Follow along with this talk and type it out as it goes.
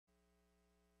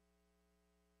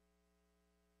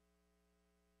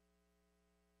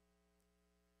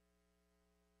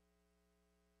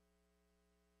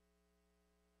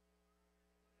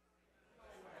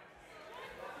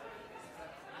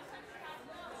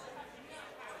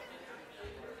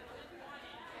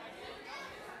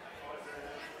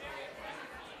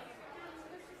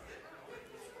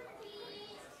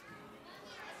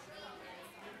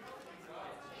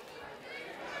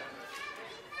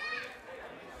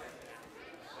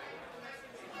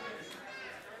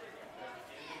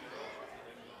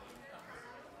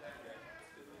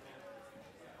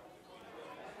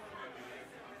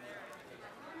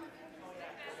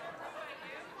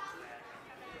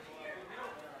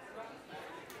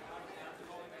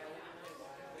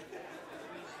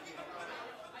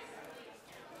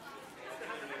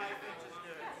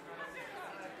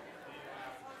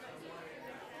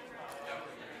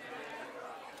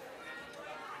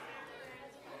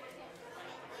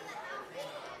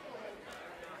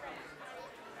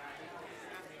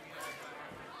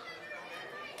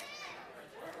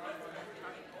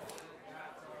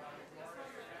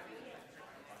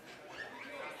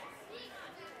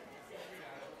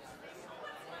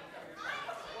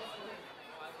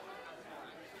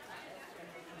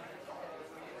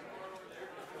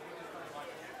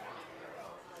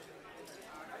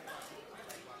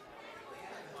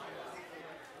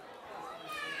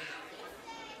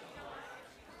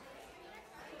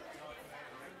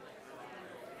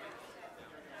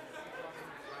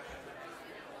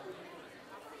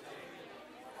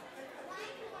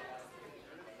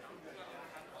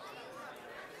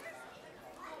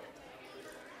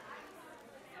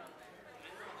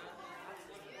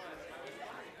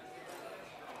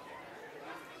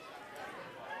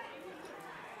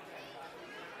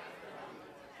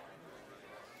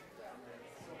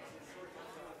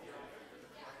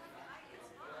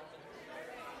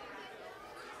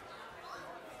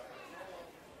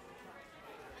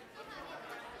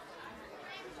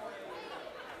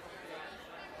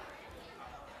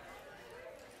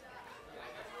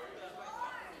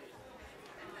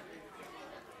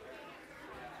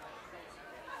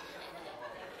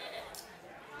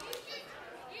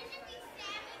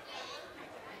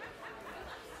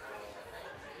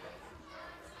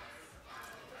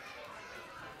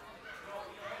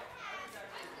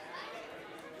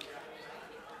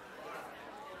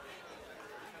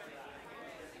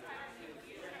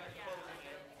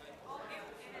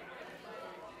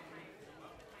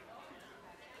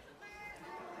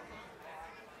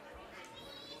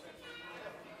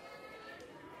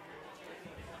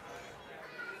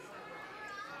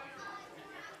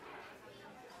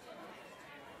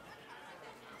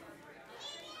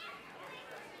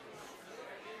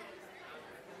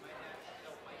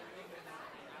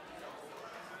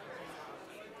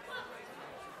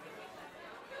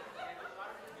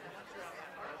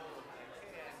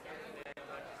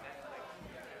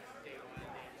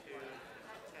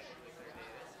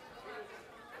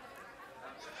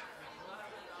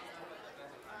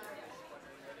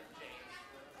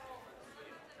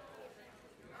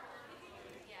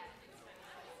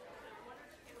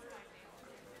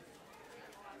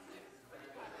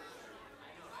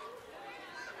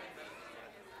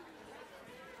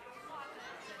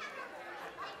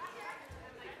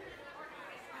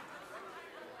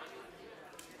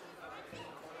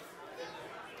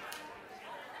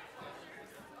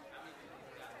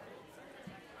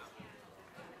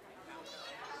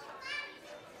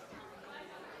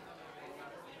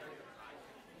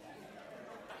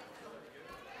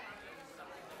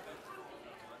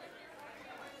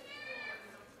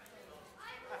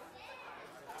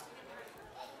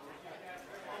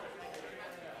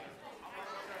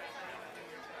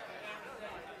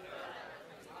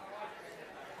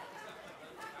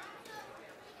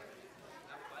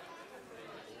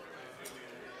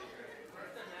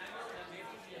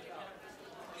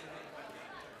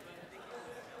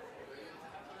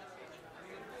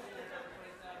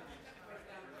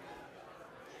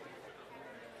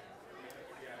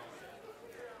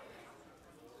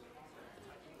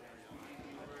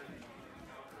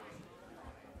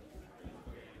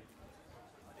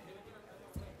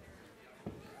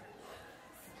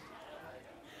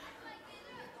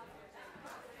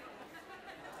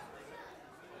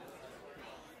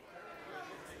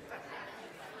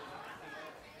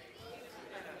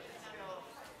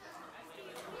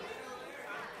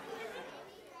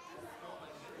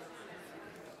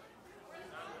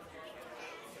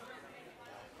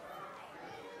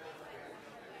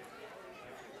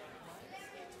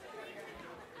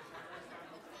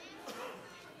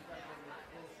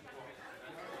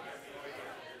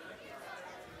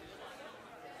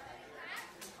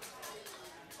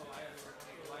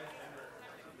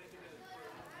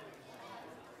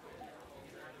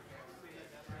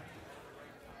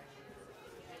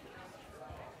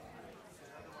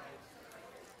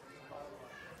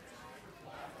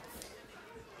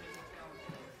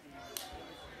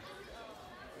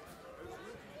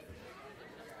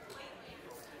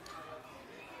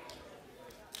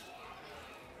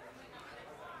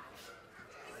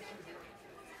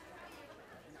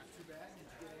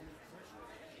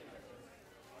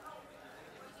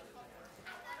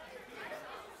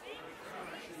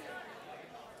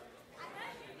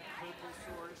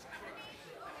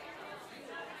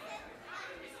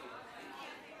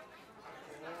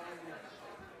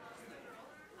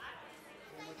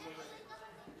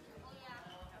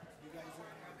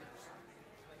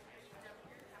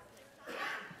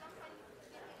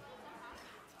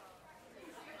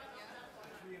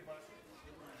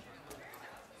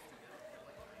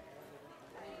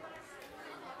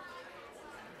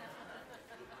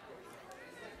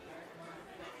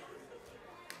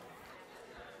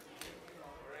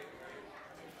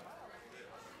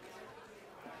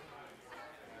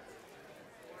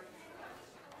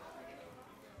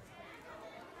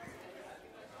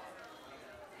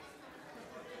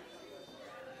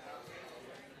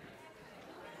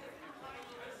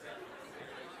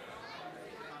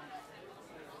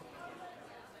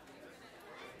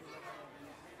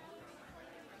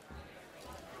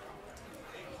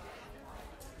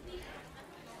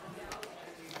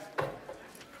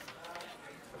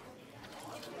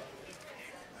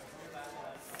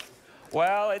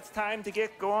Well, it's time to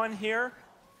get going here.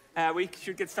 We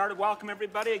should get started. Welcome,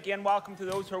 everybody. Again, welcome to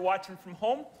those who are watching from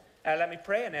home. Let me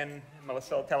pray, and then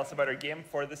Melissa will tell us about our game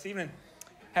for this evening.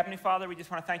 Heavenly Father, we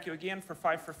just want to thank you again for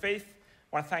Five for Faith.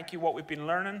 I want to thank you what we've been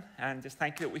learning, and just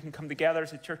thank you that we can come together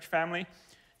as a church family.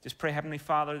 Just pray, Heavenly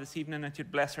Father, this evening that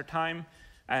you'd bless our time,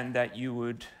 and that you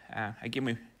would, again,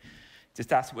 we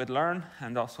just ask that we'd learn,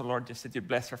 and also, Lord, just that you'd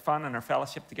bless our fun and our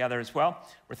fellowship together as well.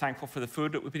 We're thankful for the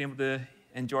food that we've been able to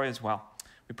enjoy as well.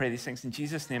 We pray these things in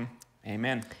Jesus' name.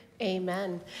 Amen.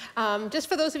 Amen. Just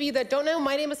for those of you that don't know,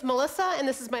 my name is Melissa, and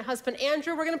this is my husband,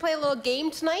 Andrew. We're going to play a little game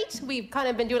tonight. We've kind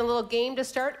of been doing a little game to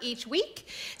start each week.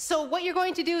 So what you're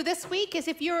going to do this week is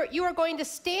you are going to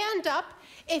stand up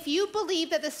if you believe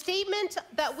that the statement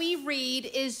that we read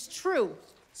is true.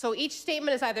 So each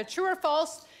statement is either true or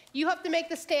false. You have to make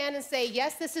the stand and say,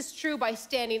 yes, this is true, by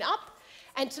standing up.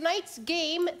 And tonight's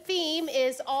game theme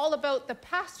is all about the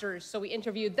pastors. So we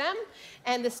interviewed them,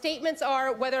 and the statements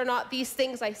are whether or not these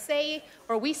things I say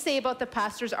or we say about the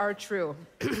pastors are true.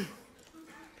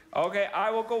 Okay,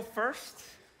 I will go first.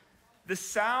 The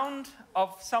sound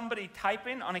of somebody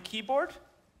typing on a keyboard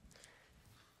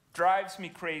drives me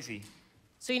crazy.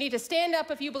 So you need to stand up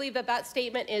if you believe that that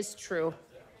statement is true.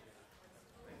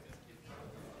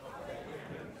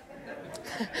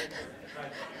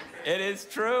 It is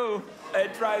true.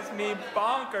 It drives me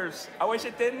bonkers. I wish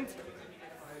it didn't.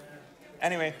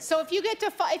 Anyway. So if you get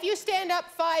to if you stand up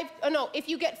if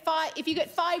you get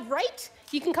five right,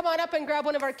 you can come on up and grab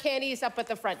one of our candies up at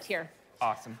the front here.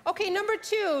 Awesome. Okay, number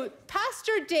 2.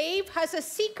 Pastor Dave has a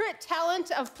secret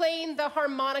talent of playing the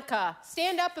harmonica.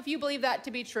 Stand up if you believe that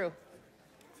to be true.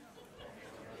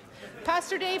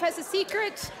 Pastor Dave has a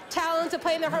secret talent of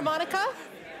playing the harmonica.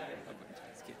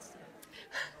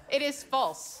 It is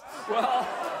false. Well.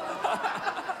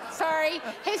 Sorry.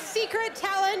 His secret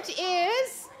talent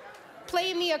is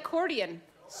playing the accordion.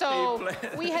 So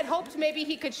we had hoped maybe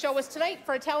he could show us tonight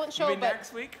for a talent show. Maybe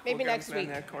next week? Maybe next week.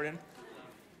 The accordion.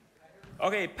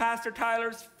 Okay, Pastor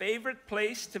Tyler's favorite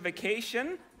place to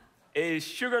vacation is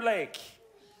Sugar Lake.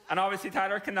 And obviously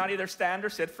Tyler cannot either stand or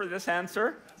sit for this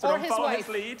answer. So or don't his follow wife. his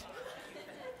lead.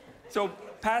 So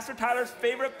Pastor Tyler's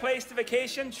favorite place to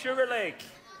vacation, Sugar Lake.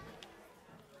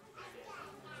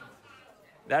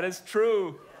 That is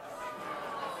true.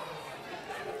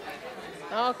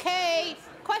 Okay.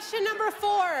 Question number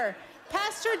 4.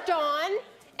 Pastor Don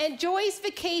enjoys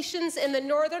vacations in the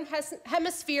northern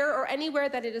hemisphere or anywhere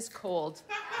that it is cold.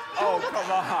 Oh, come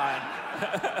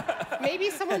on. Maybe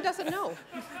someone doesn't know.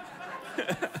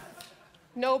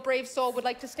 No brave soul would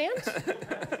like to stand?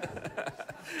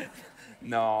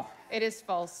 No. It is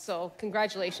false, so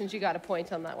congratulations, you got a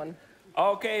point on that one.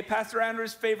 Okay, Pastor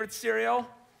Andrew's favorite cereal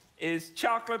is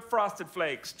Chocolate Frosted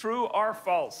Flakes. True or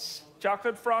false?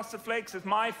 Chocolate Frosted Flakes is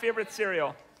my favorite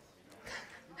cereal.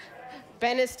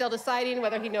 Ben is still deciding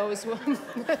whether he knows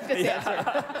this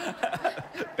answer.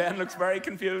 Ben looks very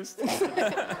confused.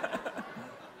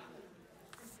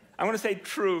 I'm going to say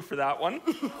true for that one.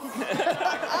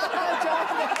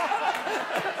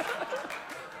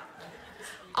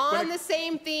 On the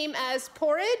same theme as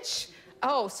porridge,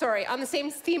 on the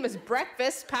same theme as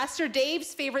breakfast, Pastor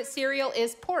Dave's favorite cereal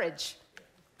is porridge.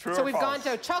 True so or we've false?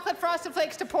 gone to Chocolate Frosted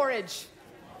Flakes to porridge.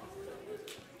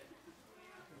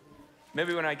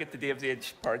 Maybe when I get to Dave's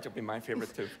age, porridge will be my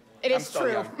favorite too. It is still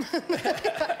true. young.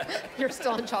 You're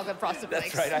still on Chocolate Frosted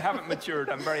Flakes. That's right, I haven't matured.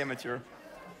 I'm very immature.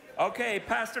 Okay,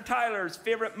 Pastor Tyler's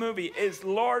favorite movie is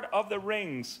Lord of the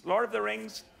Rings. Lord of the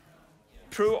Rings,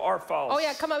 true or false? Oh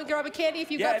yeah, come on, grab a candy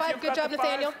if you've got 5. Good job,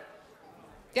 Nathaniel. 5.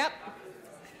 Yep.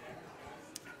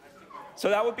 So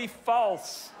that would be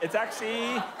false. It's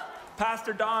actually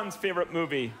Pastor Don's favorite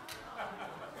movie.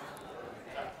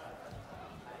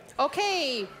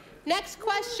 Okay, next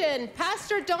question.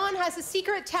 Pastor Don has a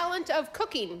secret talent of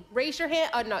cooking. Raise your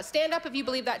hand. Stand up if you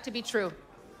believe that to be true.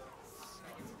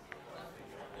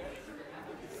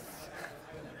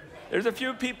 There's a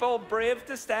few people brave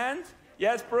to stand.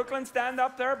 Yes, Brooklyn, stand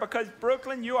up there, because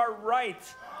Brooklyn, you are right.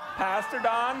 Pastor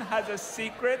Don has a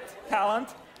secret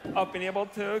talent of being able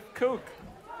to cook.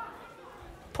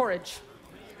 Porridge.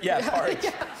 Yeah, porridge.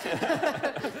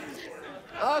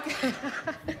 Okay.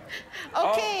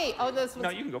 Okay. No,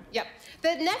 you can go. Yep.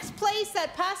 The next place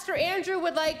that Pastor Andrew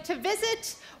would like to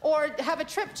visit or have a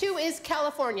trip to is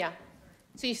California.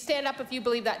 So you stand up if you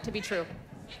believe that to be true.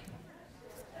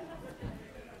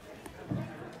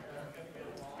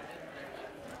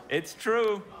 It's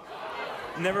true.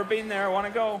 Never been there. I want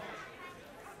to go.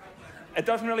 It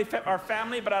doesn't really fit our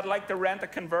family, but I'd like to rent a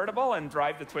convertible and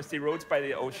drive the twisty roads by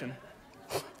the ocean.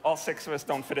 All 6 of us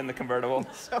don't fit in the convertible.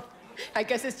 So I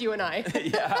guess it's you and I.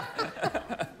 Yeah.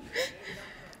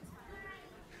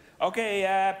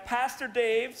 Okay, Pastor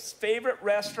Dave's favorite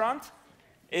restaurant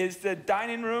is the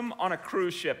dining room on a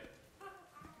cruise ship.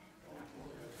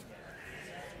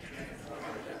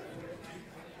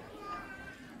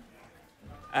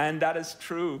 And that is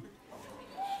true.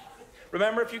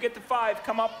 Remember, if you get to 5,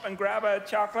 come up and grab a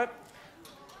chocolate.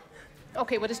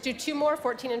 Okay, we'll just do 2 more,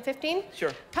 14 and 15.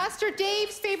 Sure. Pastor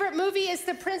Dave's favorite movie is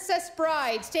The Princess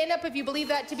Bride. Stand up if you believe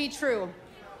that to be true.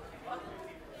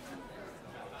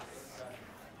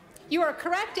 You are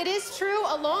correct, it is true,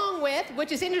 along with,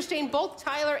 which is interesting, both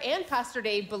Tyler and Pastor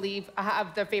Dave believe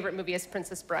have their favorite movie as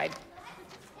Princess Bride.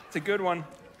 It's a good one.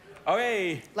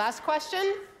 Okay. Last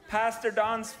question. Pastor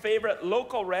Don's favorite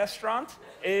local restaurant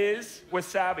is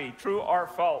Wasabi. True or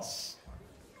false?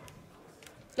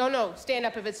 No, stand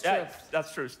up if it's true. Yeah,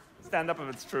 that's true. Stand up if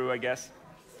it's true, I guess.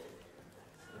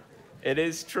 It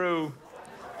is true.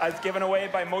 As given away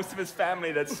by most of his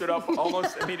family that stood up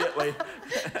almost immediately.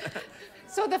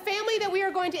 So the family that we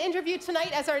are going to interview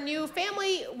tonight as our new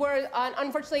family were,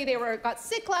 unfortunately, they got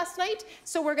sick last night.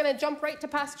 So we're going to jump right to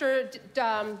Pastor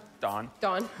Don.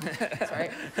 Sorry.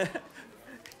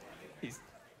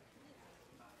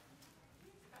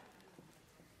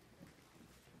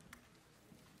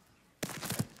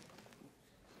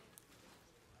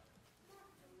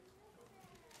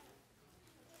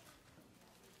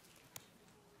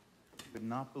 Would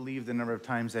not believe the number of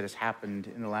times that has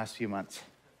happened in the last few months.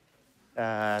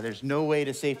 There's no way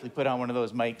to safely put on one of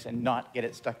those mics and not get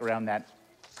it stuck around that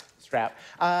strap.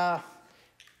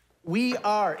 We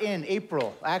are in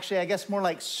April, actually I guess more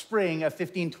like spring of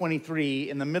 1523,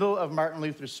 in the middle of Martin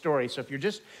Luther's story. So if you're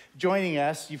just joining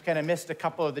us, you've kind of missed a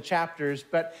couple of the chapters,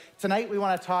 but tonight we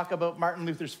want to talk about Martin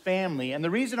Luther's family. And the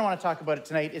reason I want to talk about it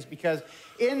tonight is because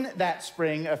in that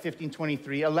spring of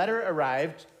 1523, a letter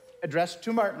arrived addressed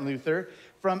to Martin Luther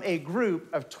from a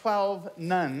group of 12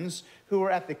 nuns who were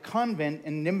at the convent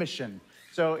in Nymwischen.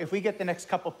 So if we get the next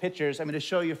couple pictures, I'm going to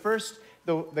show you first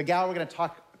the gal we're going to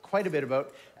talk quite a bit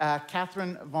about,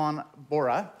 Catherine von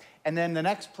Bora. And then the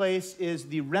next place is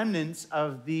the remnants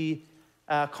of the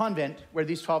convent where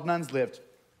these 12 nuns lived.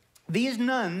 These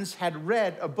nuns had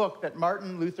read a book that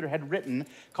Martin Luther had written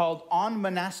called On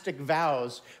Monastic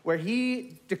Vows, where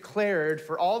he declared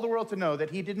for all the world to know that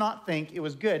he did not think it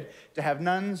was good to have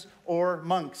nuns or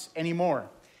monks anymore.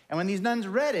 And when these nuns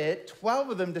read it, 12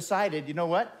 of them decided, you know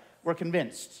what, we're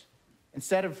convinced.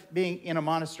 Instead of being in a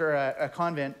monastery or a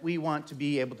convent, we want to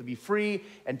be able to be free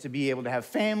and to be able to have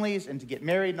families and to get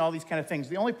married and all these kind of things.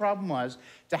 The only problem was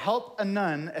to help a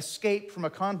nun escape from a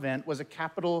convent was a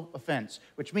capital offense,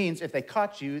 which means if they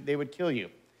caught you, they would kill you.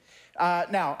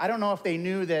 Now, I don't know if they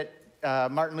knew that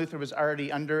Martin Luther was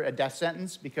already under a death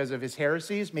sentence because of his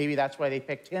heresies. Maybe that's why they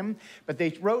picked him. But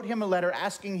they wrote him a letter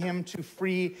asking him to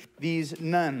free these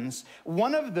nuns.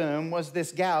 One of them was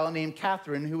this gal named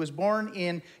Catherine, who was born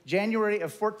in January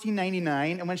of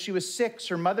 1499. And when she was 6,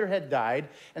 her mother had died.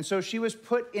 And so she was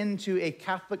put into a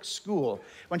Catholic school.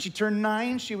 When she turned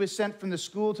 9, she was sent from the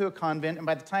school to a convent. And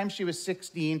by the time she was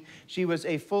 16, she was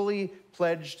a fully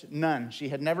pledged nun. She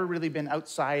had never really been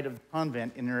outside of the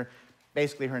convent in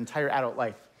basically her entire adult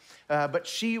life. But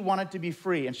she wanted to be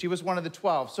free, and she was one of the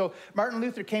 12. So Martin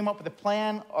Luther came up with a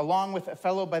plan along with a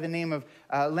fellow by the name of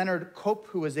Leonard Cope,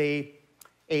 who was a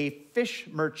fish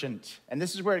merchant. And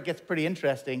this is where it gets pretty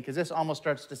interesting, because this almost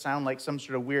starts to sound like some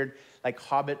sort of weird, like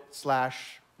Hobbit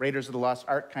 / Raiders of the Lost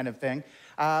Ark kind of thing.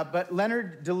 But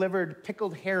Leonard delivered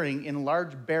pickled herring in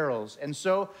large barrels. And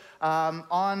so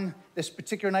on this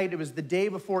particular night, it was the day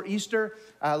before Easter,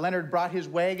 Leonard brought his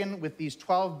wagon with these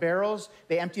 12 barrels.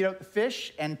 They emptied out the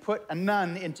fish and put a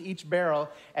nun into each barrel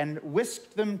and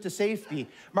whisked them to safety.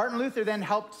 Martin Luther then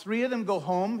helped 3 of them go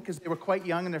home because they were quite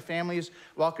young and their families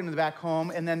welcomed them back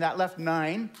home. And then that left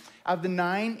 9. Of the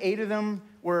 9, 8 of them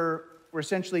were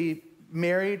essentially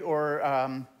married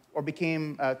or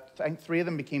became, I think 3 of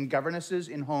them became governesses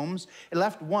in homes. It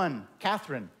left 1,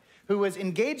 Catherine, who was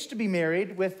engaged to be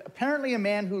married with apparently a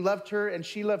man who loved her and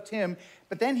she loved him,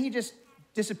 but then he just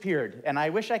disappeared. And I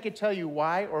wish I could tell you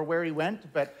why or where he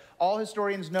went, but all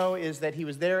historians know is that he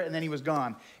was there and then he was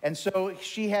gone. And so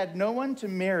she had no one to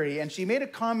marry, and she made a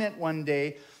comment one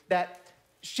day that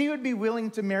she would be willing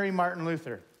to marry Martin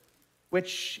Luther,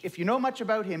 which, if you know much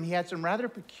about him, he had some rather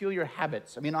peculiar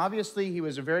habits. I mean, obviously, he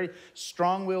was a very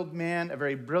strong-willed man, a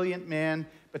very brilliant man,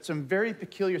 but some very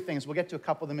peculiar things. We'll get to a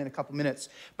couple of them in a couple minutes.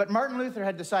 But Martin Luther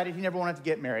had decided he never wanted to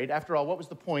get married. After all, what was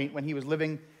the point when he was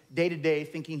living day to day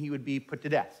thinking he would be put to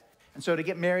death? And so to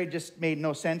get married just made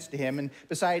no sense to him. And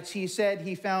besides, he said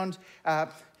he found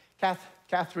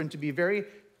Catherine to be very,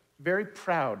 very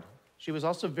proud. She was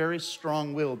also very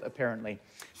strong-willed, apparently.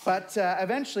 But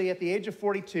eventually, at the age of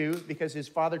 42, because his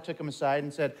father took him aside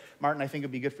and said, Martin, I think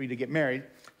it'd be good for you to get married,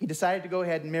 he decided to go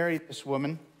ahead and marry this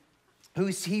woman who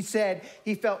he said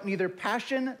he felt neither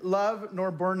passion, love,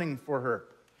 nor burning for her.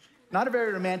 Not a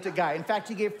very romantic guy. In fact,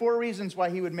 he gave 4 reasons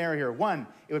why he would marry her. 1,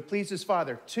 it would please his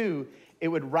father. 2, it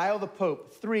would rile the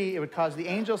Pope. 3, it would cause the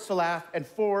angels to laugh. And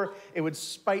 4, it would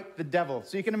spite the devil.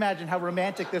 So you can imagine how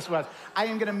romantic this was. I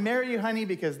am going to marry you, honey,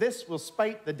 because this will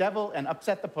spite the devil and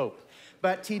upset the Pope.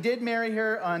 But he did marry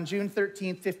her on June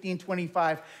 13th,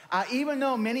 1525. Even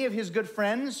though many of his good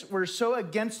friends were so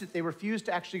against it, they refused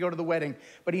to actually go to the wedding.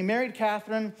 But he married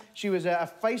Catherine. She was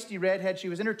a feisty redhead. She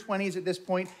was in her 20s at this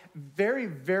point. Very,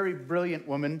 very brilliant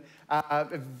woman.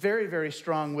 Very, very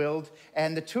strong-willed.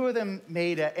 And the two of them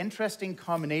made an interesting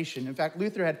combination. In fact,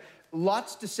 Luther had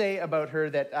lots to say about her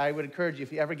that I would encourage you,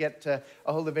 if you ever get a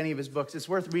hold of any of his books, it's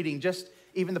worth reading, just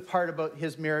even the part about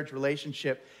his marriage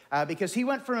relationship. Because he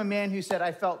went from a man who said,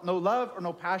 I felt no love or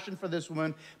no passion for this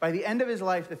woman. By the end of his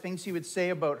life, the things he would say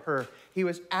about her, he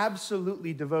was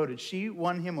absolutely devoted. She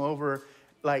won him over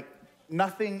like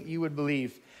nothing you would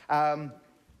believe.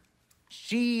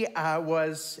 She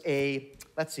was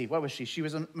let's see, what was she? She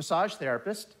was a massage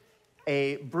therapist,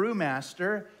 a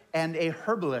brewmaster, and a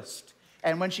herbalist.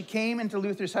 And when she came into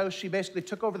Luther's house, she basically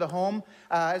took over the home.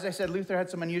 As I said, Luther had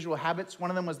some unusual habits.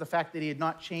 One of them was the fact that he had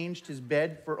not changed his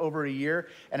bed for over a year,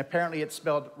 and apparently it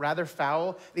smelled rather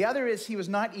foul. The other is he was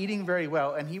not eating very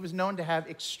well, and he was known to have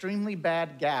extremely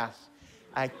bad gas.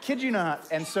 I kid you not.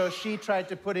 And so she tried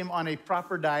to put him on a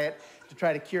proper diet to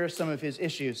try to cure some of his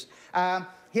issues.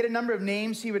 He had a number of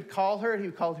names he would call her. He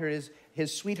would call her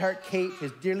his sweetheart Kate,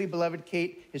 his dearly beloved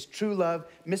Kate, his true love,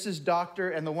 Mrs.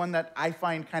 Doctor, and the one that I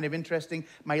find kind of interesting,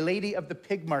 my lady of the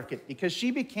pig market, because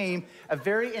she became a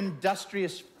very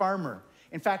industrious farmer.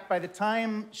 In fact, by the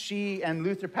time she and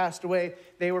Luther passed away,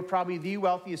 they were probably the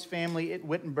wealthiest family at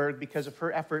Wittenberg because of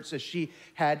her efforts, as she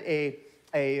had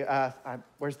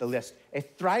where's the list? A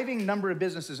thriving number of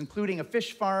businesses, including a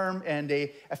fish farm and a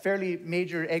fairly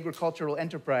major agricultural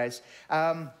enterprise.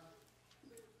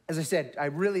 As I said, I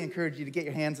really encourage you to get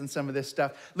your hands on some of this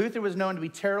stuff. Luther was known to be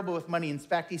terrible with money. In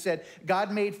fact, he said,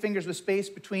 God made fingers with space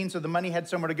between so the money had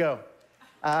somewhere to go.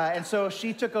 And so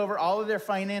she took over all of their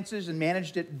finances and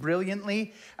managed it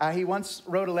brilliantly. He once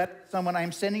wrote a letter to someone,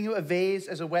 I'm sending you a vase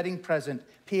as a wedding present.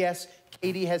 P.S.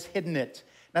 Katie has hidden it.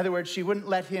 In other words, she wouldn't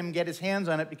let him get his hands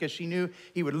on it because she knew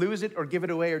he would lose it or give it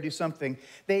away or do something.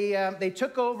 They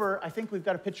took over, I think we've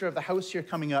got a picture of the house here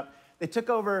coming up. They took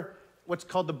over what's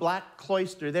called the Black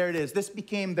Cloister. There it is. This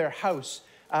became their house.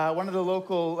 One of the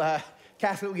local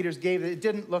Catholic leaders gave it. It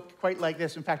didn't look quite like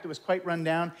this. In fact, it was quite run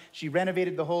down. She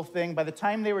renovated the whole thing. By the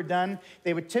time they were done,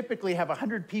 they would typically have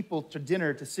 100 people to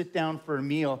dinner to sit down for a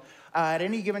meal. At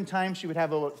any given time, she would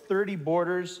have about 30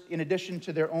 boarders in addition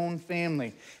to their own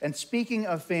family. And speaking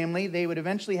of family, they would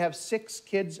eventually have 6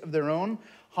 kids of their own.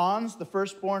 Hans, the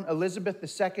firstborn, Elizabeth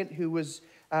II, who was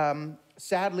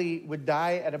sadly would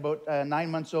die at about 9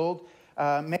 months old.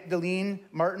 Magdalene,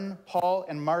 Martin, Paul,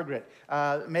 and Margaret.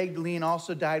 Magdalene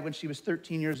also died when she was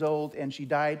 13 years old, and she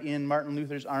died in Martin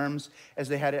Luther's arms as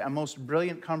they had a most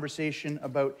brilliant conversation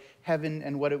about heaven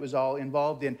and what it was all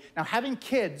involved in. Now, having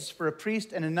kids for a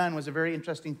priest and a nun was a very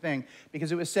interesting thing,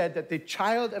 because it was said that the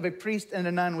child of a priest and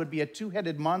a nun would be a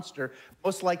two-headed monster,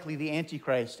 most likely the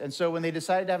Antichrist. And so when they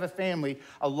decided to have a family,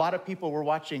 a lot of people were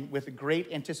watching with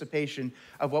great anticipation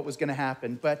of what was going to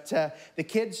happen. But the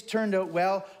kids turned out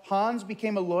well. Hans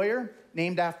became a lawyer,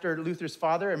 named after Luther's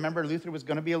father. Remember, Luther was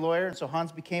going to be a lawyer, and so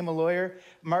Hans became a lawyer.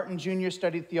 Martin Jr.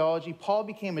 studied theology. Paul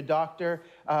became a doctor.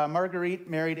 Marguerite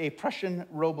married a Prussian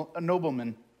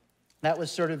nobleman. That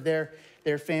was sort of their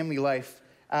family life.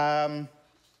 For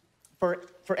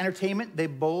entertainment, they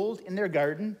bowled in their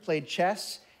garden, played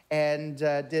chess, and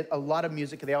did a lot of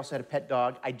music. They also had a pet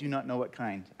dog. I do not know what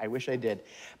kind. I wish I did.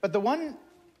 But the one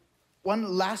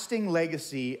lasting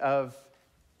legacy of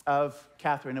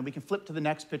Catherine, and we can flip to the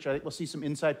next picture. I think we'll see some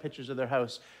inside pictures of their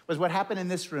house, was what happened in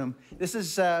this room. This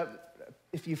is,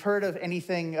 if you've heard of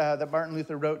anything that Martin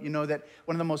Luther wrote, you know that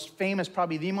one of the most famous,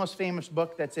 probably the most famous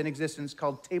book that's in existence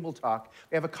called Table Talk.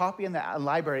 We have a copy in the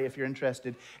library if you're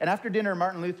interested. And after dinner,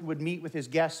 Martin Luther would meet with his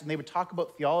guests, and they would talk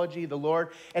about theology, the Lord,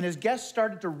 and his guests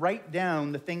started to write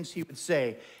down the things he would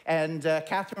say. And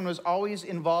Catherine was always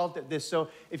involved at this. So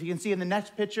if you can see in the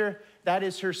next picture, that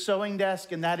is her sewing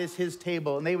desk, and that is his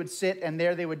table. And they would sit, and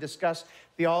there they would discuss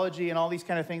theology and all these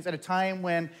kind of things at a time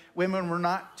when women were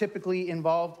not typically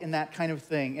involved in that kind of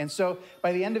thing. And so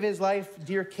by the end of his life,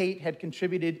 dear Kate had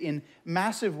contributed in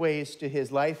massive ways to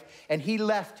his life, and he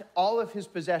left all of his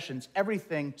possessions,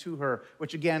 everything to her,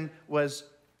 which again was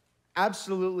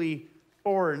absolutely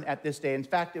foreign at this day. In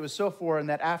fact, it was so foreign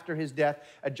that after his death,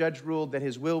 a judge ruled that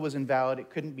his will was invalid. It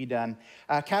couldn't be done.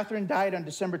 Catherine died on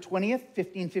December 20th,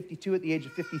 1552, at the age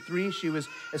of 53. She was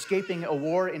escaping a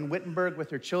war in Wittenberg with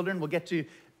her children. We'll get to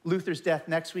Luther's death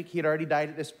next week. He had already died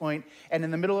at this point. And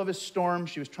in the middle of a storm,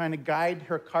 she was trying to guide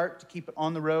her cart to keep it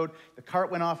on the road. The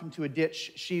cart went off into a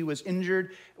ditch. She was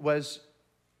injured, was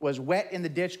wet in the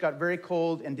ditch, got very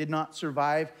cold, and did not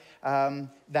survive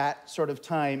that sort of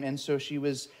time. And so she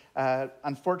was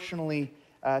unfortunately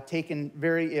taken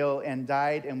very ill and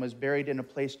died and was buried in a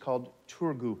place called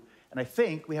Turgu. And I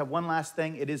think we have one last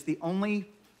thing. It is the only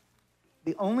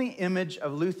image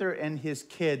of Luther and his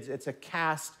kids. It's a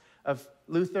cast of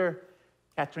Luther,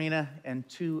 Katrina, and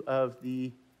 2 of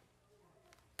the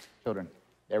children.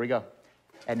 There we go.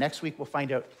 And next week we'll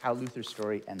find out how Luther's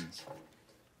story ends.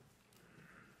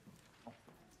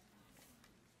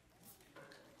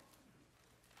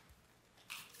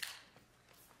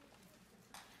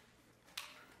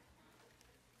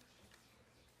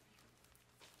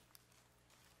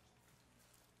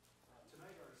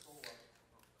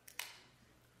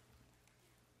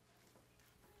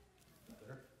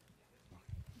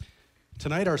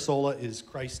 Tonight, our sola is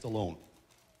Christ alone,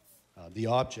 the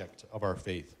object of our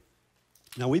faith.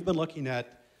 Now, we've been looking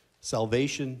at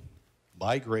salvation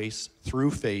by grace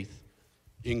through faith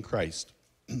in Christ.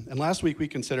 And last week, we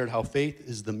considered how faith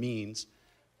is the means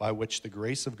by which the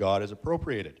grace of God is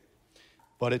appropriated.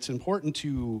 But it's important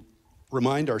to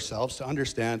remind ourselves to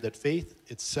understand that faith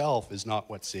itself is not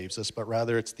what saves us, but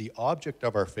rather it's the object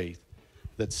of our faith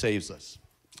that saves us.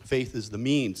 Faith is the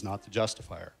means, not the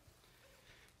justifier.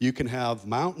 You can have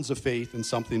mountains of faith in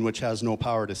something which has no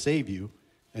power to save you,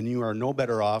 and you are no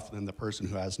better off than the person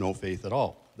who has no faith at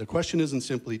all. The question isn't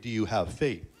simply, do you have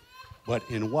faith, but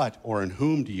in what or in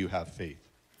whom do you have faith?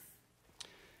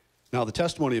 Now, the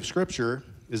testimony of Scripture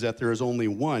is that there is only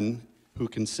one who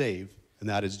can save, and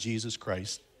that is Jesus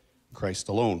Christ, Christ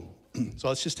alone. So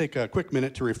let's just take a quick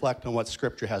minute to reflect on what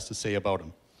Scripture has to say about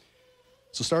him.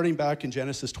 So starting back in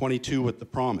Genesis 22 with the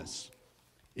promise,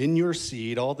 in your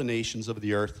seed, all the nations of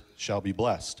the earth shall be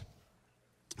blessed.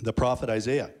 The prophet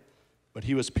Isaiah, but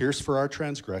he was pierced for our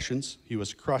transgressions, he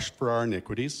was crushed for our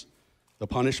iniquities. The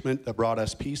punishment that brought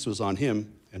us peace was on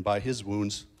him, and by his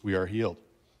wounds we are healed.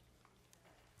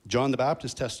 John the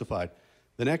Baptist testified,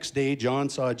 the next day John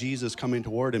saw Jesus coming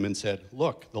toward him and said,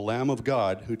 look, the Lamb of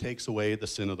God who takes away the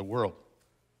sin of the world.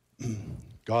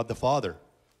 God the Father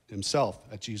himself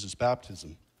at Jesus'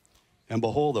 baptism. And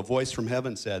behold, a voice from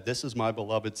heaven said, this is my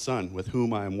beloved Son, with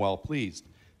whom I am well pleased.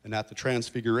 And at the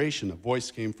transfiguration, a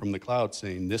voice came from the cloud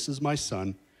saying, this is my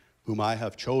Son, whom I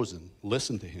have chosen.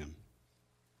 Listen to him.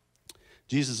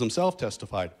 Jesus himself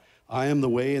testified, I am the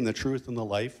way and the truth and the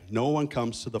life. No one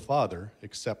comes to the Father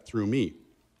except through me.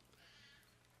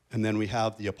 And then we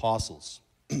have the apostles.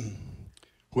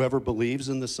 Whoever believes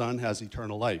in the Son has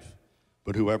eternal life,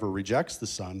 but whoever rejects the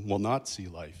Son will not see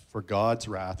life, for God's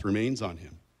wrath remains on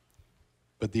him.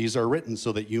 But these are written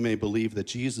so that you may believe that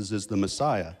Jesus is the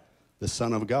Messiah, the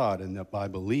Son of God, and that by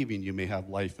believing you may have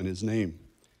life in his name.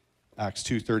 Acts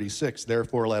 2:36,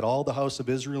 therefore let all the house of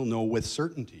Israel know with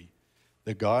certainty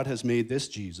that God has made this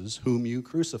Jesus, whom you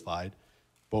crucified,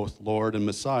 both Lord and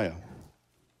Messiah.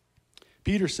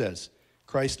 Peter says,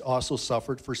 Christ also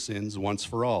suffered for sins once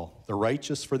for all, the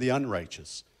righteous for the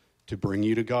unrighteous, to bring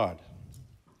you to God.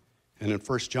 And in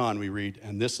 1 John we read,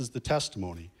 and this is the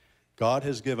testimony, God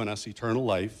has given us eternal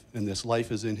life, and this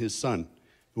life is in his Son.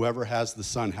 Whoever has the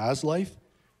Son has life.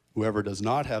 Whoever does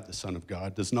not have the Son of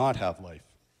God does not have life.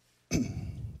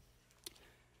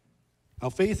 Now,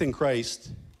 faith in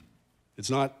Christ, it's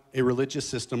not a religious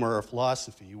system or a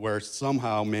philosophy where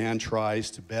somehow man tries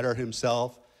to better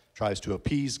himself, tries to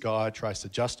appease God, tries to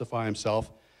justify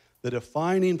himself. The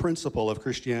defining principle of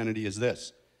Christianity is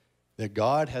this, that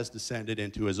God has descended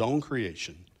into his own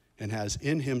creation and has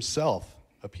in himself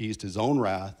appeased his own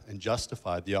wrath and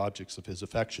justified the objects of his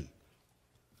affection.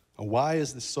 And why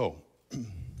is this so?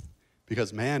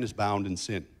 Because man is bound in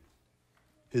sin.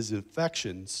 His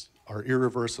affections are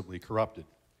irreversibly corrupted.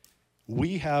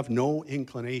 We have no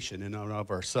inclination in and of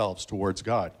ourselves towards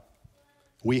God.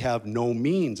 We have no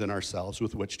means in ourselves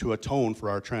with which to atone for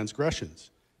our transgressions.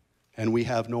 And we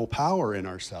have no power in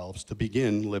ourselves to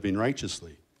begin living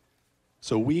righteously.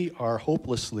 So we are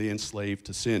hopelessly enslaved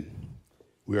to sin.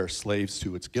 We are slaves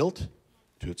to its guilt,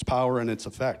 to its power, and its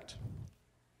effect.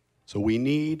 So we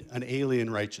need an alien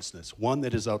righteousness, one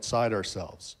that is outside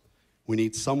ourselves. We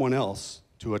need someone else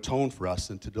to atone for us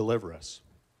and to deliver us.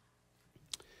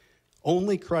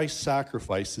 Only Christ's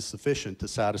sacrifice is sufficient to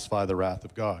satisfy the wrath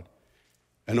of God.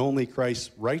 And only Christ's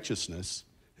righteousness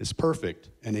is perfect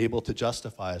and able to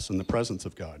justify us in the presence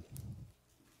of God.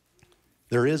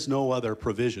 There is no other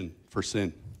provision for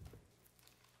sin.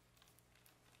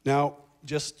 Now,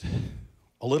 just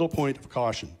a little point of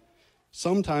caution.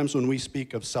 Sometimes when we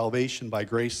speak of salvation by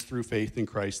grace through faith in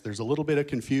Christ, there's a little bit of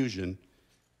confusion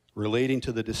relating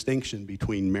to the distinction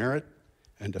between merit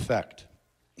and effect.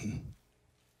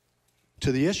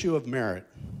 To the issue of merit,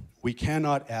 we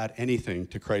cannot add anything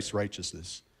to Christ's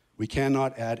righteousness. We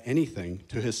cannot add anything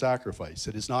to his sacrifice.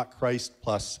 It is not Christ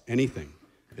plus anything.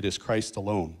 It is Christ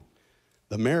alone.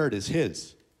 The merit is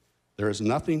his. There is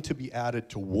nothing to be added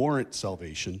to warrant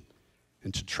salvation,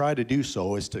 and to try to do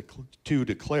so is to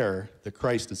declare that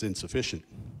Christ is insufficient.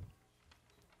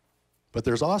 But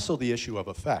there's also the issue of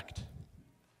effect.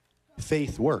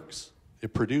 Faith works.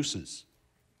 It produces.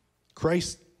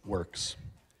 Christ works.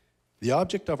 The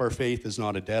object of our faith is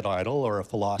not a dead idol or a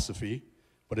philosophy,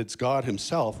 but it's God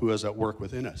himself who is at work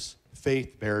within us.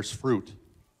 Faith bears fruit.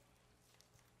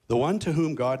 The one to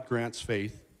whom God grants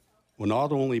faith will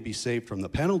not only be saved from the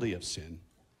penalty of sin,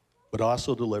 but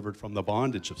also delivered from the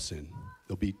bondage of sin.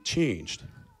 They'll be changed.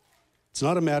 It's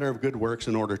not a matter of good works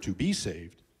in order to be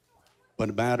saved, but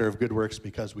a matter of good works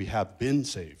because we have been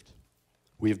saved.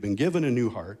 We have been given a new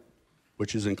heart,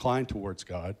 which is inclined towards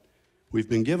God. We've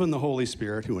been given the Holy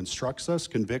Spirit who instructs us,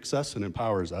 convicts us, and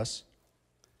empowers us.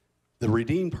 The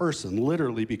redeemed person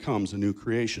literally becomes a new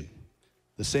creation.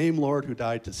 The same Lord who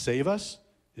died to save us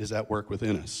is at work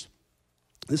within us.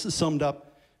 This is summed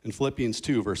up in Philippians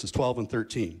 2, verses 12 and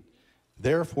 13.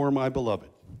 Therefore, my beloved,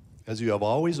 as you have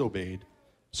always obeyed,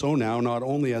 so now, not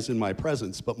only as in my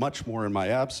presence, but much more in my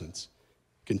absence,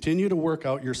 continue to work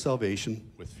out your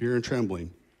salvation with fear and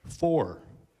trembling, for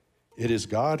it is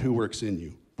God who works in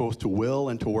you, both to will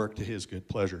and to work to his good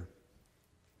pleasure.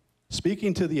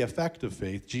 Speaking to the effect of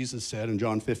faith, Jesus said in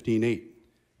John 15:8,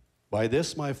 by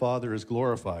this my Father is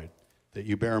glorified, that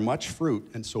you bear much fruit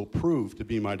and so prove to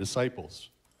be my disciples.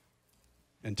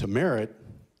 And to merit,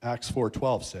 Acts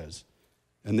 4:12 says,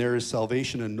 and there is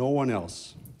salvation in no one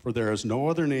else, for there is no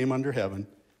other name under heaven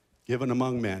given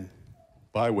among men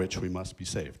by which we must be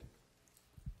saved.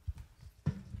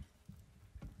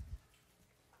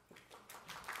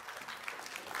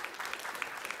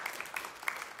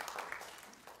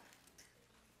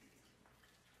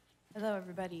 Hello,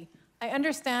 everybody. I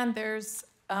understand there's,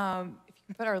 if you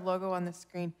can put our logo on the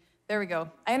screen. There we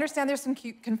go. I understand there's some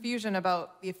confusion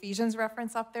about the Ephesians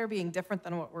reference up there being different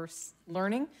than what we're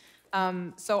learning.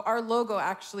 So our logo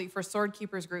actually for Sword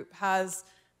Keepers Group has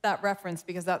that reference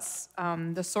because that's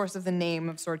the source of the name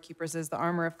of Sword Keepers is the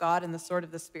armor of God and the sword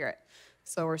of the Spirit.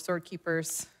 So we're Sword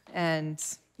Keepers, and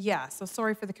yeah, so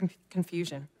sorry for the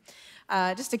confusion.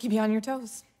 Just to keep you on your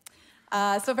toes.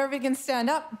 So if everybody can stand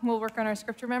up, we'll work on our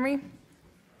scripture memory.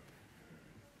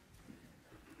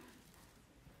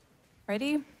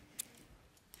 Ready?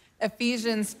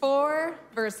 Ephesians 4,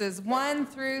 verses 1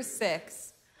 through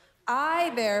 6.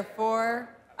 I, therefore,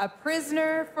 a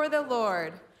prisoner for the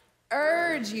Lord,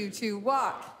 urge you to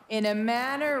walk in a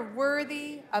manner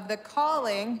worthy of the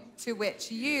calling to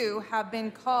which you have been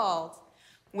called,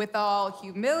 with all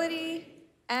humility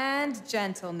and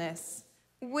gentleness,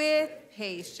 with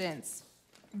patience,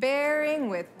 bearing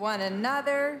with one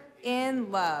another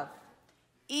in love,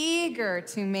 eager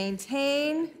to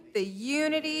maintain the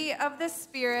unity of the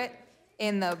Spirit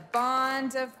in the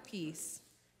bond of peace.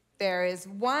 There is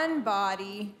one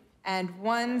body and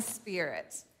one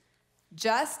Spirit,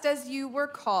 just as you were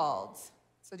called.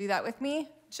 So do that with me.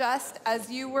 Just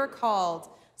as you were called.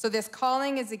 So this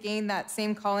calling is again that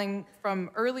same calling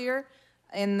from earlier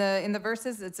in the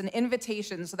verses. It's an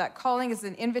invitation. So that calling is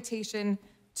an invitation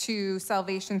to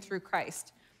salvation through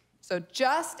Christ. So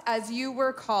just as you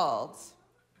were called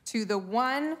to the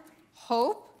one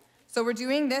hope. So we're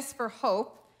doing this for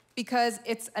hope because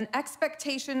it's an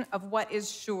expectation of what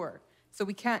is sure. So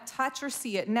we can't touch or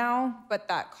see it now, but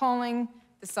that calling,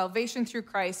 the salvation through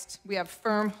Christ, we have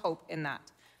firm hope in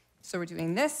that. So we're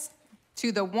doing this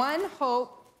to the one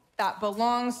hope that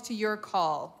belongs to your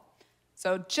call.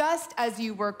 So just as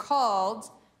you were called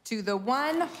to the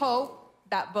one hope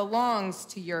that belongs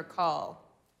to your call.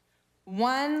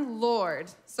 One Lord.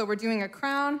 So we're doing a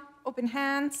crown, open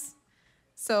hands.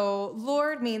 So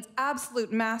Lord means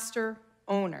absolute master,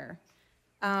 owner.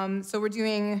 So we're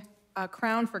doing a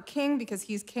crown for king because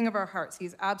he's king of our hearts.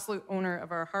 He's absolute owner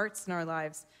of our hearts and our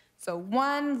lives. So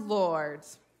one Lord.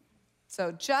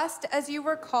 So just as you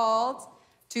were called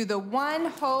to the one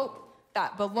hope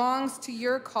that belongs to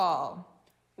your call.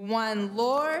 One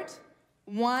Lord,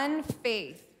 one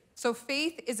faith. So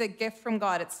faith is a gift from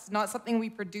God. It's not something we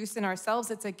produce in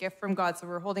ourselves. It's a gift from God. So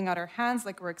we're holding out our hands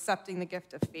like we're accepting the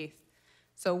gift of faith.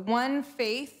 So one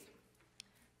faith.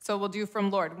 So we'll do from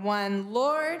Lord. One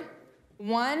Lord,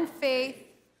 one faith,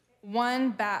 one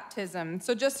baptism.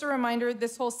 So just a reminder,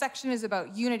 this whole section is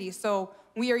about unity. So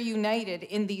we are united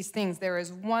in these things. There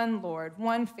is one Lord,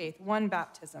 one faith, one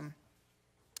baptism.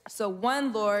 So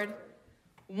one Lord,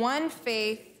 one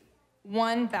faith,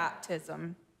 one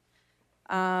baptism.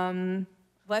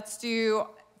 Let's do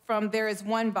from there is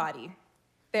one body.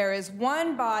 There is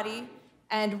one body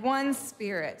and one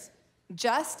Spirit,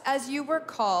 just as you were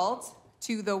called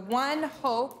to the one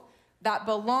hope that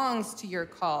belongs to your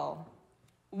call.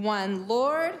 One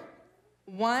Lord,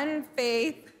 one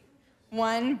faith,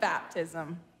 one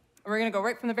baptism. We're going to go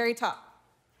right from the very top.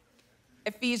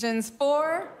 Ephesians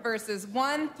 4, verses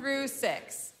 1 through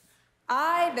 6.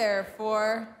 I,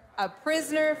 therefore, a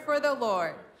prisoner for the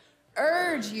Lord,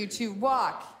 urge you to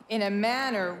walk in a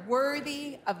manner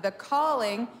worthy of the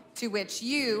calling to which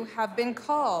you have been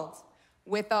called,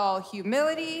 with all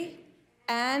humility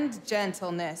and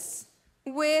gentleness,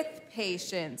 with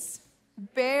patience,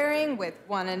 bearing with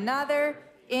one another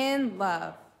in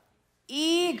love,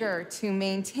 eager to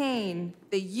maintain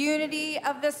the unity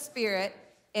of the Spirit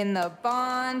in the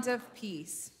bond of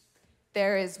peace.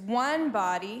 There is one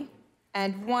body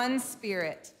and one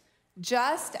Spirit,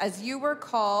 just as you were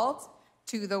called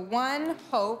to the one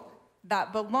hope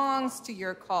that belongs to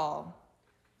your call.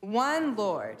 One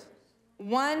Lord,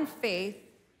 one faith,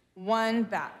 one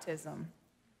baptism.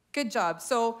 Good job.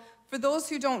 So for those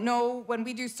who don't know, when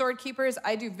we do Sword Keepers,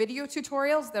 I do video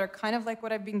tutorials that are kind of like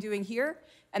what I've been doing here,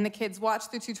 and the kids watch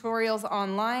the tutorials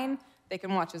online. They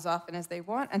can watch as often as they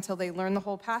want until they learn the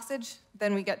whole passage.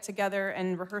 Then we get together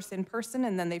and rehearse in person,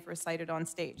 and then they've recited on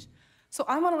stage. So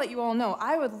I want to let you all know,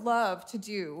 I would love to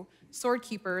do Sword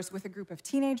Keepers with a group of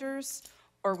teenagers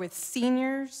or with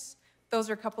seniors. Those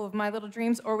are a couple of my little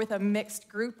dreams, or with a mixed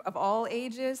group of all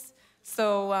ages.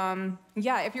 So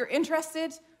yeah, if you're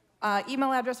interested,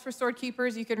 email address for Sword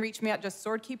Keepers, you can reach me at just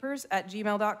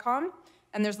swordkeepers@gmail.com.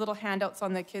 And there's little handouts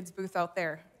on the kids' booth out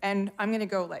there. And I'm going to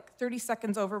go like 30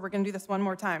 seconds over. We're going to do this one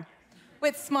more time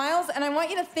with smiles. And I want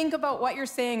you to think about what you're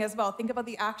saying as well. Think about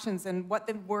the actions and what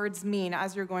the words mean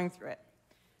as you're going through it.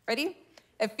 Ready?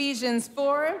 Ephesians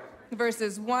 4,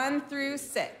 verses 1 through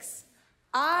 6.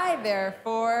 I,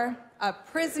 therefore, a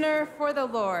prisoner for the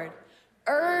Lord,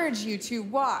 urge you to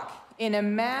walk in a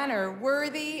manner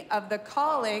worthy of the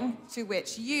calling to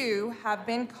which you have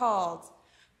been called,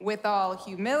 with all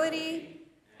humility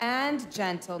and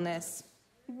gentleness,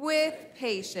 with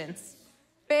patience,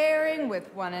 bearing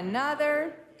with one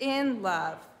another in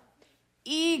love,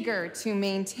 eager to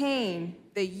maintain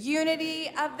the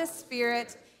unity of the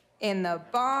Spirit in the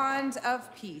bond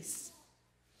of peace.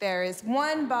 There is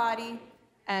one body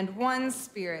and one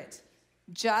Spirit,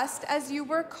 just as you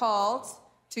were called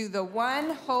to the one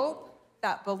hope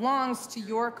that belongs to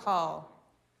your call.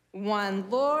 One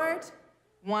Lord,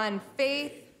 one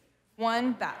faith,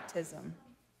 one baptism.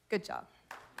 Good job.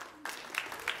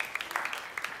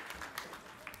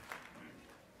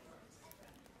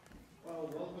 Well,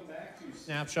 welcome back to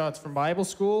Snapshots from Bible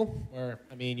School, where,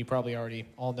 you probably already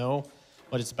all know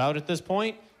what it's about at this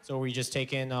point. So we just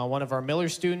take in one of our Miller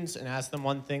students and ask them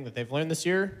one thing that they've learned this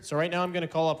year. So right now I'm going to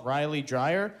call up Riley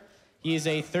Dreyer. He is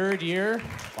a third year,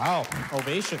 wow,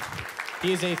 ovation.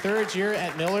 He is a third year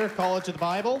at Miller College of the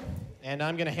Bible, and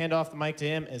I'm going to hand off the mic to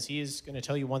him as he is going to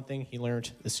tell you one thing he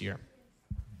learned this year.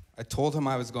 I told him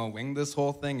I was going to wing this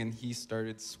whole thing, and he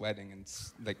started sweating and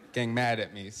getting mad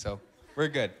at me, so we're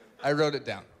good. I wrote it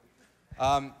down.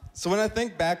 So when I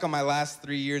think back on my last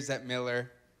 3 years at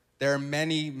Miller, there are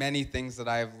many, many things that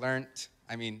I have learned.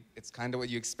 It's kind of what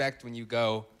you expect when you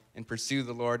go and pursue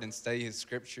the Lord and study his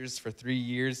scriptures for 3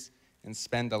 years and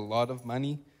spend a lot of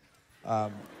money.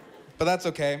 But that's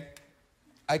okay.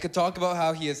 I could talk about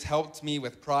how he has helped me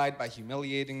with pride by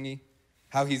humiliating me,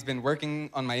 how he's been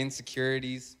working on my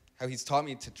insecurities, how he's taught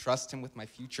me to trust him with my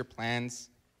future plans,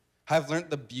 how I've learned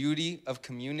the beauty of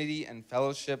community and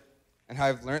fellowship, and how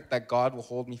I've learned that God will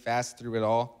hold me fast through it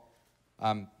all.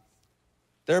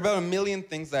 There are about a million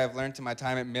things that I've learned in my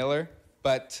time at Miller,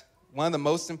 but one of the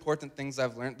most important things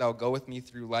I've learned that will go with me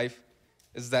through life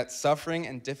is that suffering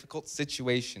and difficult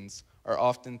situations are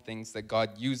often things that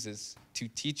God uses to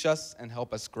teach us and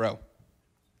help us grow.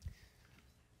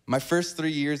 My first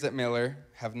 3 years at Miller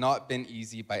have not been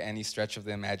easy by any stretch of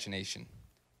the imagination.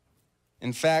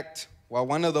 In fact, while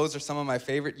one of those are some of my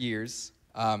favorite years,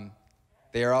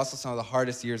 they are also some of the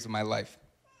hardest years of my life.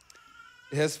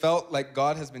 It has felt like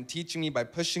God has been teaching me by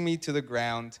pushing me to the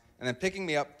ground and then picking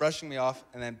me up, brushing me off,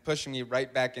 and then pushing me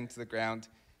right back into the ground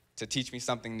to teach me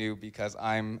something new because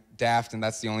I'm daft and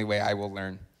that's the only way I will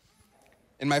learn.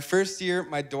 In my first year,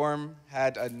 my dorm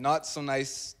had a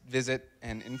not-so-nice visit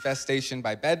and infestation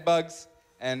by bed bugs,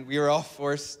 and we were all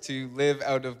forced to live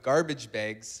out of garbage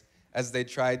bags as they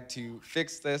tried to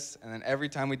fix this. And then every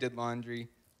time we did laundry,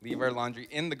 leave our laundry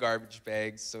in the garbage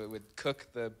bags so it would cook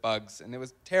the bugs, and it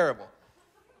was terrible.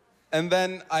 And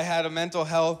then I had a mental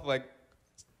health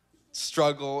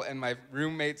struggle, and my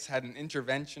roommates had an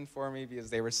intervention for me because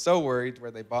they were so worried,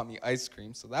 where they bought me ice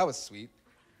cream, so that was sweet.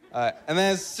 And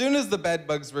then as soon as the bed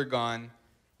bugs were gone,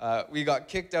 we got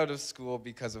kicked out of school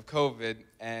because of COVID,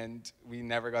 and we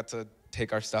never got to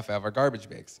take our stuff out of our garbage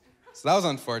bags. So that was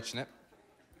unfortunate.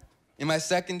 In my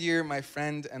second year, my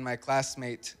friend and my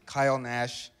classmate, Kyle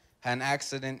Nash, had an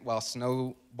accident while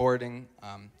snowboarding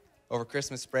over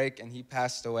Christmas break, and he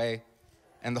passed away.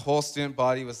 And the whole student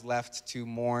body was left to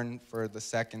mourn for the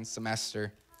second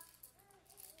semester.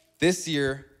 This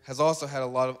year has also had a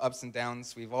lot of ups and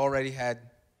downs. We've already had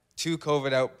 2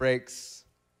 COVID outbreaks,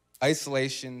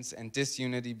 isolations, and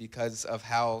disunity because of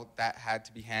how that had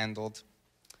to be handled.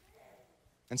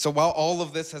 And so while all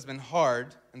of this has been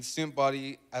hard, and the student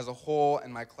body as a whole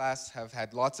and my class have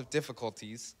had lots of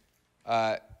difficulties,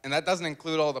 and that doesn't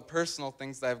include all the personal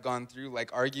things that I've gone through, like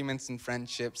arguments and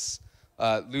friendships,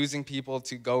 losing people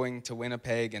to going to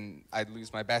Winnipeg and I'd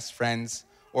lose my best friends,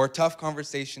 or tough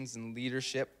conversations in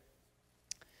leadership.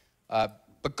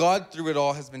 But God, through it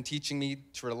all, has been teaching me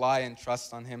to rely and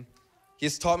trust on Him. He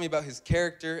has taught me about His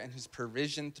character and His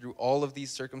provision through all of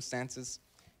these circumstances.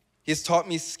 He has taught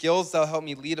me skills that will help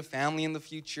me lead a family in the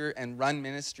future and run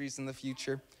ministries in the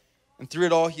future. And through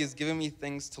it all, He has given me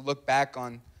things to look back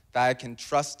on that I can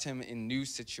trust Him in new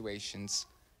situations.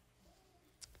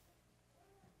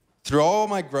 Through all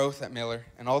my growth at Miller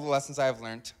and all the lessons I have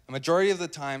learned, a majority of the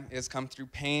time it has come through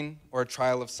pain or a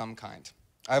trial of some kind.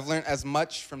 I've learned as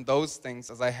much from those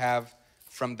things as I have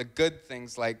from the good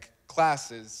things like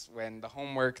classes, when the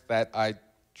homework that I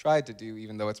tried to do,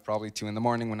 even though it's probably 2 in the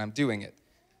morning when I'm doing it.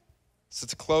 So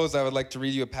to close, I would like to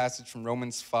read you a passage from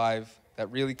Romans 5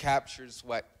 that really captures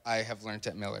what I have learned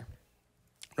at Miller.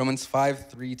 Romans 5,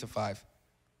 3-5.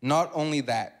 Not only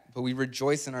that, but we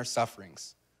rejoice in our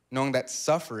sufferings, knowing that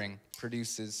suffering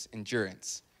produces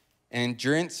endurance, and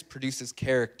endurance produces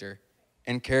character,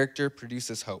 and character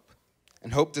produces hope.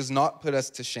 And hope does not put us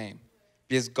to shame,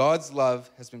 because God's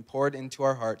love has been poured into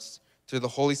our hearts through the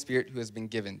Holy Spirit who has been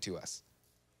given to us.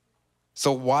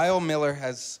 So while Miller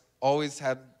has always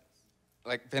had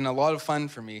been a lot of fun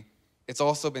for me, it's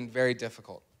also been very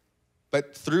difficult.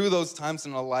 But through those times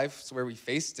in our lives where we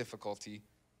face difficulty,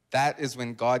 that is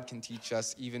when God can teach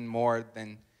us even more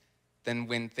than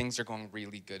when things are going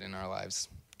really good in our lives.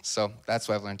 So that's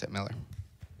what I've learned at Miller.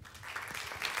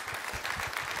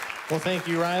 Well, thank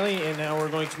you, Riley. And now we're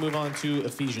going to move on to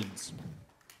Ephesians.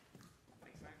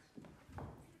 Thanks, Max.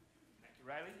 Thank you,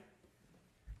 Riley.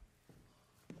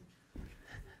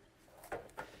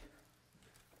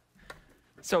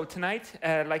 So tonight,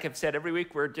 like I've said every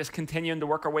week, we're just continuing to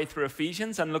work our way through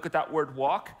Ephesians and look at that word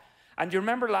walk. And you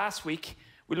remember last week,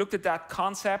 we looked at that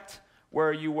concept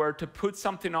where you were to put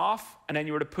something off and then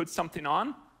you were to put something on.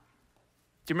 Do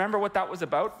you remember what that was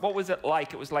about? What was it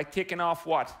like? It was like taking off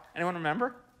what? Anyone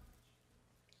remember?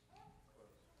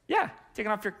 Yeah,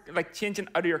 taking off changing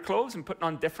out of your clothes and putting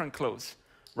on different clothes,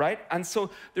 right? And so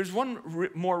there's one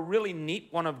more really neat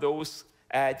one of those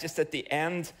just at the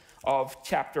end of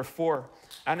chapter 4.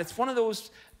 And it's one of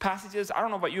those passages, I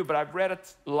don't know about you, but I've read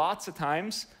it lots of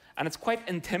times, and it's quite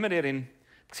intimidating.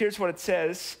 Here's what it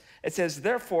says. It says,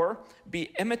 therefore,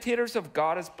 be imitators of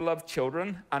God as beloved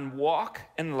children, and walk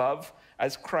in love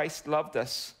as Christ loved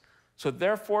us. So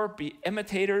therefore, be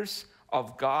imitators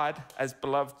of God as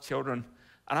beloved children.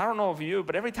 And I don't know of you,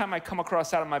 but every time I come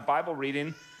across that in my Bible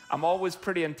reading, I'm always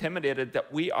pretty intimidated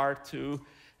that we are to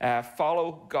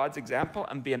follow God's example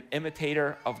and be an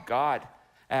imitator of God.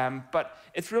 But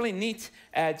it's really neat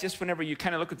just whenever you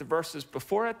kind of look at the verses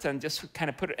before it and just kind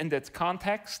of put it into its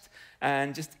context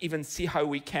and just even see how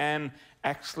we can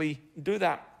actually do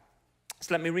that.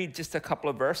 So let me read just a couple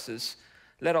of verses.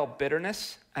 Let all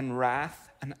bitterness and wrath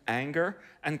and anger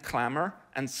and clamor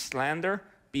and slander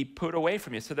be put away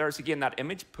from you. So there's again that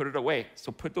image, put it away.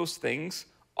 So put those things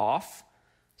off.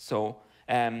 So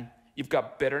you've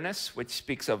got bitterness, which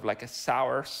speaks of like a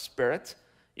sour spirit.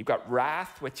 You've got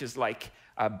wrath, which is like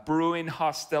a brewing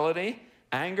hostility.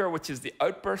 Anger, which is the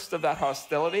outburst of that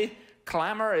hostility.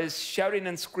 Clamor is shouting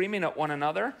and screaming at one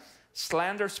another.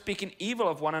 Slander, speaking evil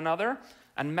of one another.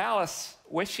 And malice,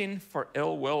 wishing for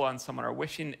ill will on someone or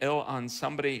wishing ill on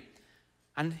somebody.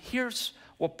 And here's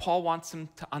what Paul wants them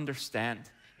to understand.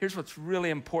 Here's what's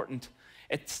really important.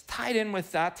 It's tied in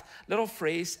with that little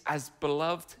phrase, as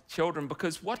beloved children,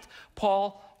 because what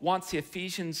Paul wants the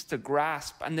Ephesians to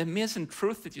grasp, and the amazing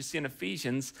truth that you see in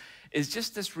Ephesians, is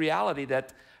just this reality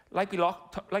that like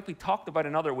we talked about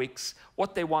in other weeks,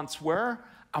 what they once were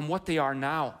and what they are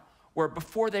now. Where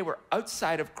before they were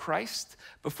outside of Christ,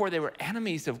 before they were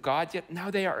enemies of God, yet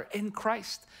now they are in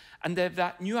Christ. And they have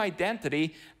that new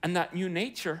identity and that new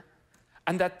nature.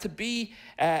 And that to be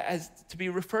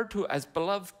referred to as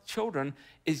beloved children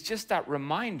is just that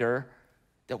reminder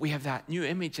that we have that new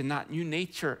image and that new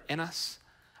nature in us.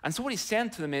 And so what he's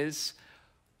saying to them is,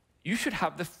 you should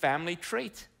have the family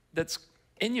trait that's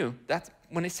in you. That's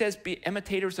when it says be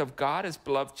imitators of God as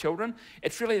beloved children,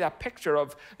 it's really that picture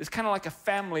of, it's kind of like a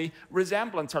family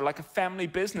resemblance or like a family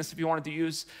business, if you wanted to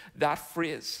use that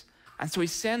phrase. And so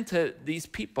he's saying to these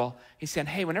people, he's saying,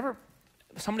 hey, whenever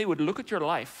somebody would look at your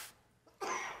life,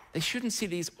 they shouldn't see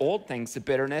these old things, the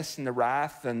bitterness and the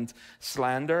wrath and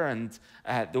slander and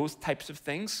those types of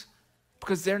things,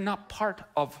 because they're not part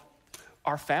of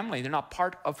our family. They're not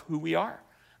part of who we are.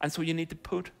 And so you need to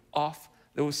put off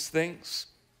those things.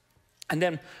 And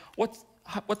then what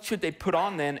should they put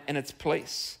on then in its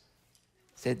place?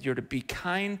 It said you're to be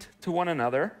kind to one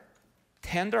another,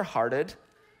 tender-hearted,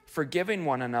 forgiving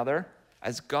one another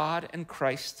as God and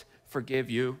Christ forgive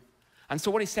you. And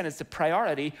so what he's saying is the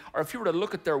priority, or if you were to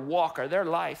look at their walk or their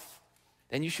life,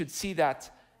 then you should see that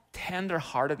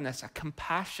tender-heartedness, a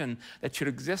compassion that should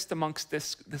exist amongst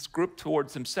this group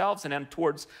towards themselves and then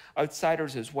towards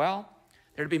outsiders as well.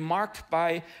 They're to be marked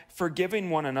by forgiving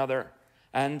one another.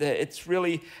 And it's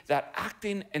really that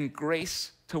acting in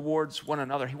grace towards one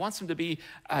another. He wants them to be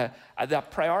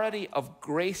that priority of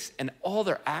grace in all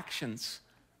their actions.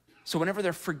 So whenever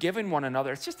they're forgiving one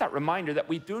another, it's just that reminder that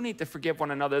we do need to forgive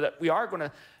one another, that we are going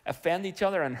to offend each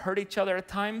other and hurt each other at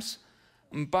times.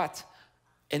 But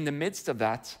in the midst of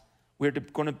that, we're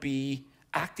going to be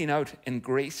acting out in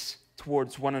grace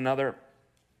towards one another.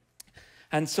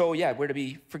 And so, yeah, we're to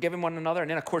be forgiving one another.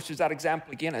 And then, of course, there's that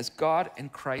example again, as God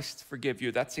and Christ forgive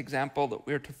you. That's the example that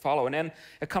we're to follow. And then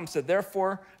it comes to,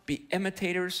 therefore, be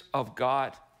imitators of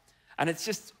God. And it's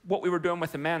just what we were doing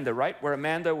with Amanda, right? Where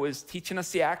Amanda was teaching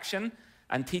us the action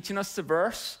and teaching us the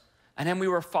verse. And then we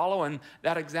were following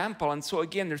that example. And so,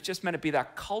 again, there's just meant to be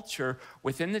that culture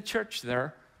within the church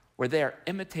there where they are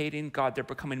imitating God. They're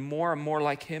becoming more and more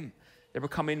like Him.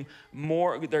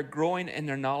 They're growing in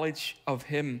their knowledge of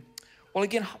Him. Well,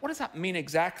 again, what does that mean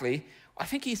exactly? I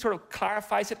think he sort of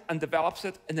clarifies it and develops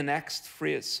it in the next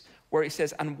phrase, where he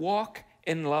says, and walk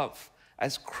in love,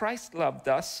 as Christ loved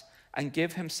us and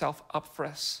gave himself up for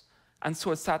us. And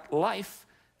so it's that life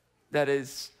that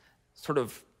is sort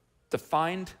of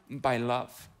defined by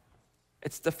love.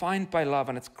 It's defined by love,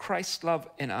 and it's Christ's love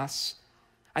in us.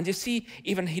 And you see,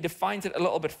 even he defines it a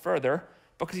little bit further,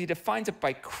 because he defines it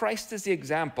by Christ as the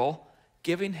example,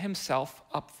 giving himself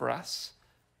up for us.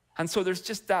 And so there's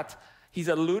just that, he's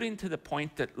alluding to the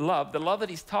point that love, the love that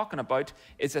he's talking about,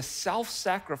 is a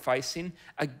self-sacrificing,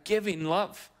 a giving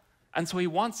love. And so he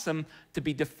wants them to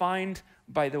be defined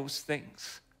by those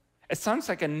things. It sounds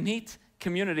like a neat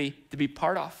community to be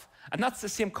part of. And that's the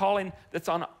same calling that's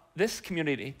on this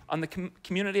community, on the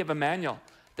community of Emmanuel,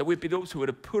 that we'd be those who would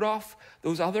have put off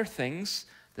those other things,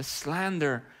 the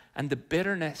slander and the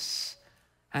bitterness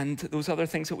and those other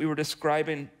things that we were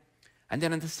describing. And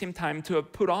then at the same time to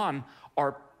have put on,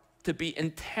 or to be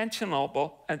intentional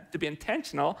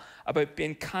about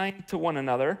being kind to one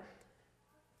another,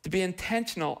 to be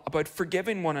intentional about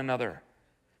forgiving one another,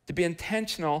 to be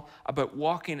intentional about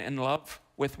walking in love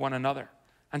with one another.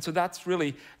 And so that's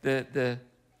really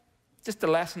just the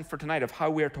lesson for tonight of how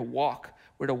we're to walk.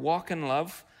 We're to walk in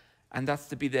love, and that's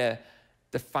to be the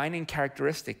defining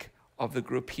characteristic of the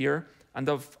group here and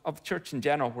of church in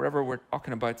general, wherever we're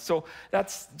talking about. So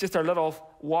that's just our little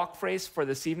walk phrase for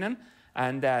this evening.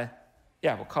 And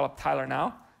we'll call up Tyler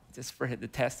now, just for the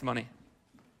testimony.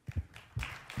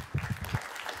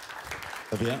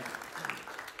 Olivia?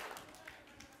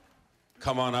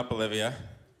 Come on up, Olivia.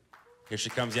 Here she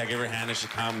comes. Yeah, give her a hand as she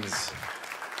comes.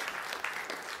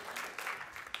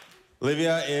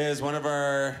 Olivia is one of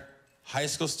our high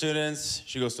school students.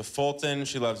 She goes to Fulton.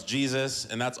 She loves Jesus,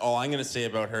 and that's all I'm going to say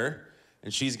about her.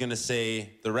 And she's going to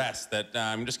say the rest. That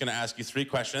I'm just going to ask you 3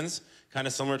 questions, kind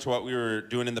of similar to what we were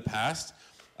doing in the past.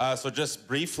 So just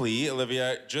briefly,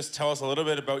 Olivia, just tell us a little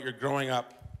bit about your growing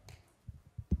up.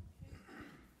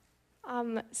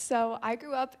 So I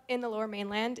grew up in the Lower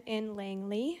Mainland in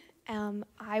Langley.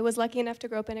 I was lucky enough to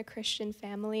grow up in a Christian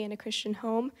family, in a Christian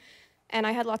home. And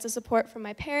I had lots of support from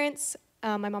my parents,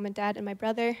 my mom and dad, and my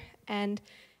brother. And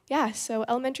yeah, so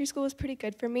elementary school was pretty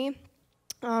good for me.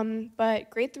 But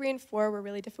grade 3 and 4 were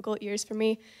really difficult years for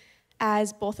me,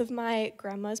 as both of my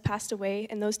grandmas passed away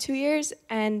in those 2 years,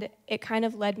 and it kind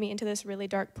of led me into this really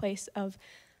dark place of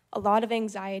a lot of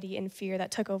anxiety and fear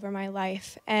that took over my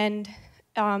life. And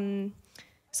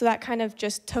So that kind of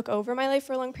just took over my life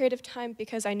for a long period of time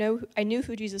because I knew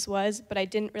who Jesus was, but I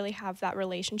didn't really have that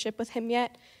relationship with him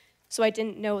yet. So I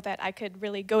didn't know that I could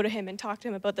really go to him and talk to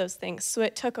him about those things. So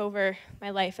it took over my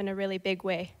life in a really big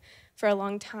way for a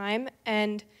long time.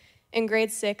 And in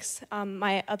grade 6,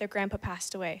 my other grandpa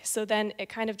passed away. So then it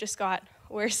kind of just got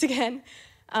worse again.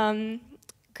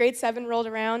 Grade 7 rolled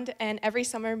around, and every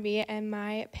summer, me and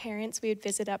my parents, we would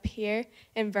visit up here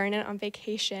in Vernon on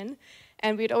vacation.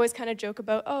 And we'd always kind of joke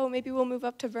about, oh, maybe we'll move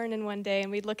up to Vernon one day,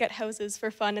 and we'd look at houses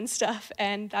for fun and stuff.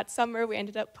 And that summer, we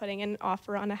ended up putting in an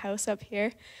offer on a house up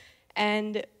here.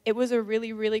 And it was a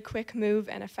really, really quick move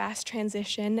and a fast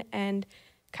transition, and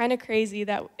kind of crazy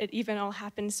that it even all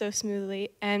happened so smoothly.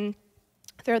 And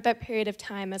throughout that period of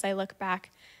time, as I look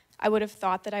back, I would have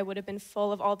thought that I would have been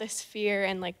full of all this fear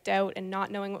and like doubt and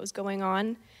not knowing what was going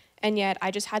on. And yet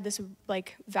I just had this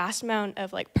like vast amount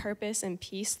of like purpose and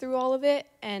peace through all of it.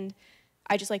 And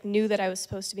I just like knew that I was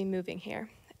supposed to be moving here.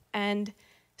 And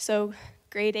so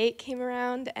grade 8 came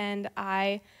around, and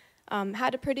I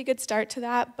had a pretty good start to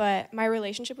that, but my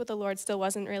relationship with the Lord still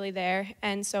wasn't really there.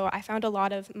 And so I found a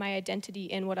lot of my identity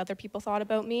in what other people thought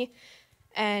about me.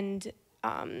 And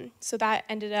so that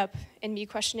ended up in me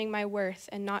questioning my worth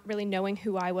and not really knowing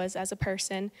who I was as a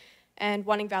person and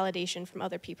wanting validation from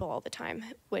other people all the time,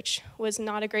 which was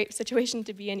not a great situation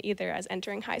to be in either as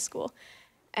entering high school.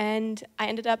 And I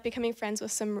ended up becoming friends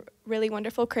with some really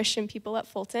wonderful Christian people at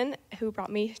Fulton who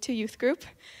brought me to youth group.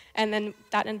 And then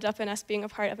that ended up in us being a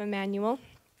part of Emmanuel.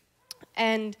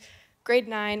 And grade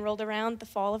 9 rolled around the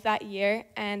fall of that year,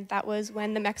 and that was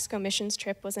when the Mexico missions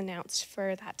trip was announced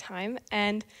for that time.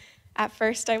 And at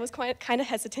first, I was kind of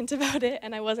hesitant about it,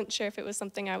 and I wasn't sure if it was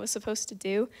something I was supposed to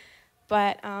do.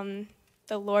 But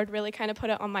the Lord really kind of put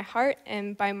it on my heart,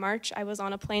 and by March, I was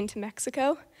on a plane to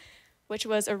Mexico, which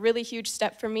was a really huge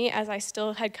step for me, as I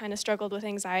still had kind of struggled with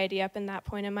anxiety up in that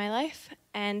point in my life.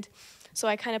 And so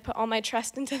I kind of put all my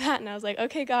trust into that, and I was like,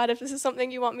 okay, God, if this is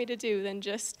something you want me to do, then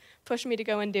just push me to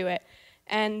go and do it.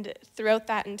 And throughout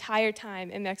that entire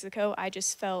time in Mexico, I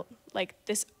just felt like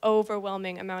this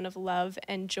overwhelming amount of love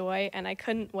and joy, and I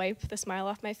couldn't wipe the smile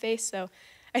off my face. So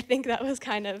I think that was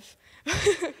kind of,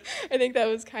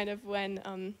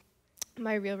 when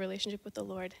my real relationship with the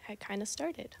Lord had kind of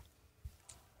started.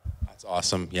 That's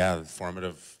awesome. Yeah,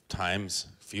 formative times,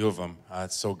 a few of them.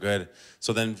 It's so good.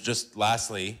 So then just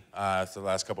lastly, for the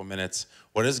last couple minutes,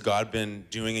 what has God been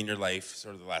doing in your life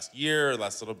sort of the last year or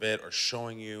last little bit, or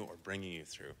showing you or bringing you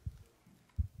through?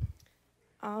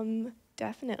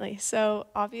 Definitely. So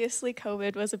obviously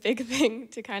COVID was a big thing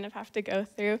to kind of have to go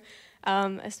through,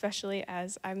 especially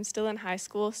as I'm still in high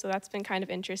school, so that's been kind of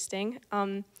interesting.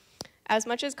 As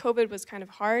much as COVID was kind of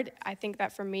hard, I think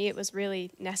that for me it was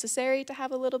really necessary to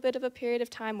have a little bit of a period of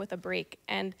time with a break.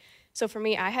 And so for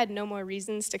me, I had no more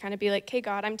reasons to kind of be like, hey,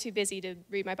 God, I'm too busy to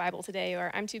read my Bible today,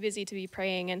 or I'm too busy to be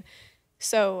praying. And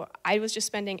so I was just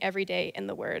spending every day in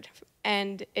the Word.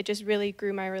 And it just really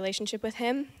grew my relationship with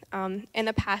Him. In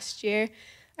the past year,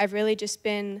 I've really just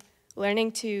been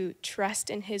learning to trust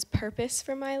in His purpose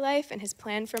for my life and His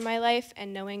plan for my life,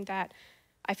 and knowing that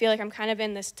I feel like I'm kind of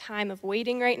in this time of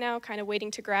waiting right now, kind of waiting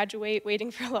to graduate,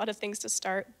 waiting for a lot of things to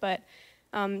start, but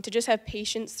to just have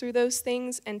patience through those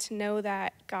things and to know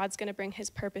that God's going to bring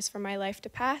His purpose for my life to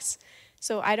pass.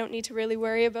 So I don't need to really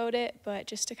worry about it, but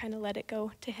just to kind of let it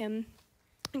go to Him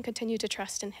and continue to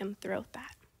trust in Him throughout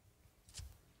that.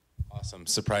 Awesome.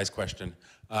 Surprise question.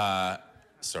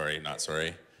 Sorry, not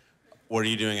sorry. What are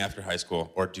you doing after high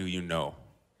school, or do you know?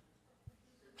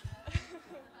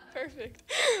 Perfect.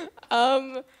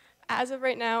 As of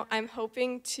right now, I'm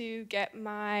hoping to get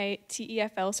my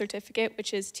TEFL certificate,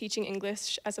 which is teaching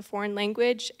English as a foreign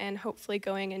language, and hopefully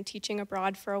going and teaching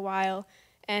abroad for a while,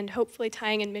 and hopefully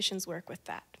tying in missions work with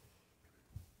that.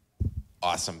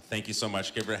 Awesome. Thank you so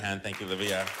much. Give her a hand. Thank you,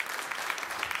 Olivia.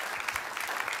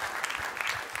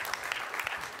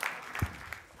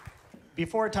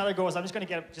 Before Tyler goes, I'm just going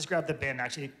to just grab the bin.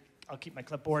 Actually, I'll keep my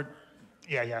clipboard.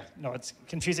 Yeah. No, it's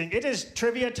confusing. It is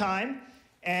trivia time,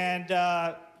 and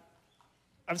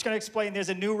I'm just going to explain. There's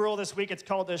a new rule this week. It's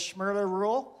called the Schmerler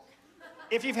rule.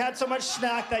 If you've had so much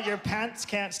snack that your pants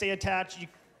can't stay attached,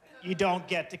 you don't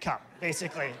get to come,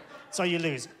 basically. So you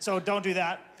lose. So don't do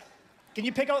that. Can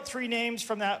you pick out 3 names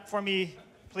from that for me,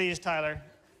 please, Tyler?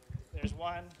 There's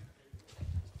one.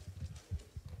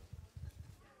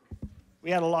 We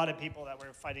had a lot of people that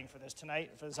were fighting for this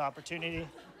tonight, for this opportunity.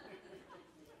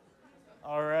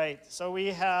 All right, so we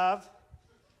have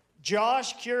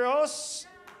Josh Kuros,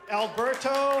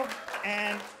 Alberto,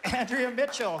 and Andrea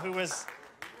Mitchell, who was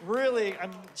really,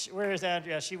 where is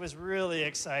Andrea? She was really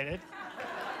excited.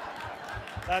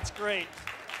 That's great.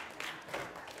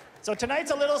 So tonight's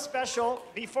a little special.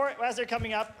 As they're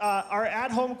coming up, our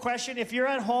at-home question. If you're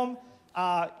at home,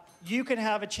 you can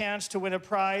have a chance to win a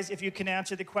prize if you can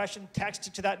answer the question. Text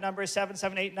it to that number,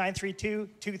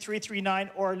 778-932-2339,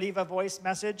 or leave a voice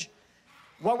message.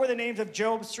 What were the names of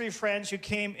Job's 3 friends who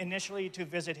came initially to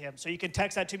visit him? So you can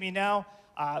text that to me now.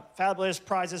 Fabulous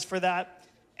prizes for that.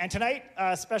 And tonight,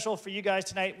 special for you guys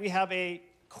tonight, we have a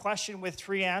question with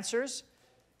 3 answers.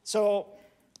 So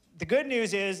the good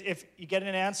news is if you get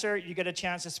an answer, you get a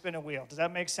chance to spin a wheel. Does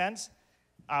that make sense?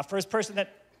 First person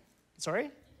that, sorry?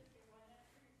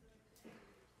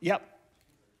 Yep.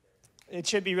 It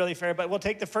should be really fair, but we'll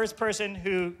take the first person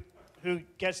who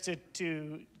gets to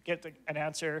get an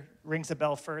answer, rings the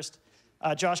bell first.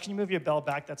 Josh, can you move your bell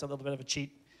back? That's a little bit of a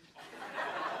cheat.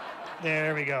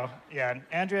 There we go. Yeah, and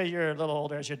Andrea, you're a little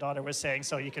older, as your daughter was saying,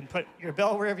 so you can put your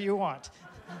bell wherever you want.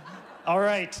 All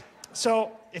right.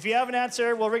 So if you have an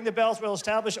answer, we'll ring the bells, we'll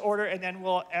establish order, and then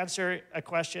we'll answer a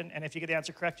question. And if you get the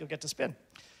answer correct, you'll get to spin.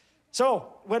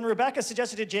 So when Rebekah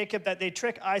suggested to Jacob that they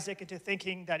trick Isaac into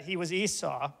thinking that he was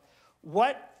Esau,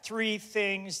 what 3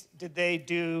 things did they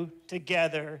do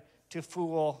together to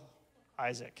fool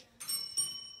Isaac?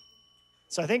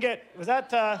 So I think was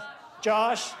that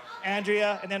Josh,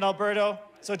 Andrea, and then Alberto.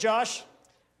 So Josh.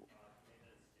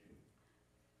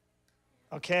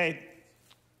 Okay.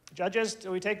 Judges,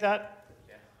 do we take that?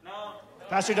 No.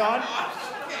 Pastor Don?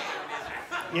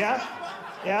 Yeah?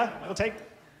 Yeah? We'll take.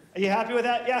 Are you happy with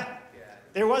that? Yeah?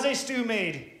 There was a stew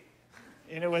made,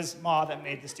 and it was Ma that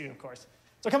made the stew, of course.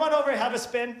 So come on over and have a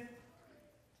spin.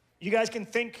 You guys can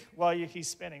think while he's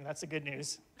spinning. That's the good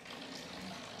news.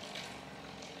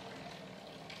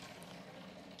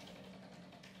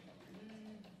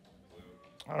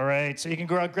 All right, so you can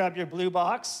go out and grab your blue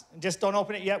box. And just don't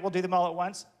open it yet. We'll do them all at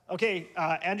once. Okay,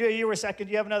 Andrea, you were second.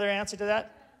 Do you have another answer to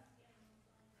that?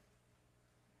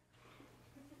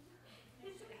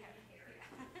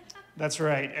 That's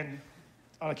right. And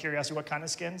out of curiosity, what kind of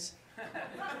skins?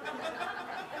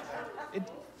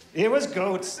 It was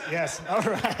goats, yes. All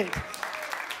right.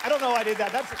 I don't know why I did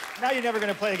that. Now you're never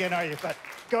going to play again, are you? But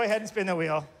go ahead and spin the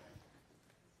wheel.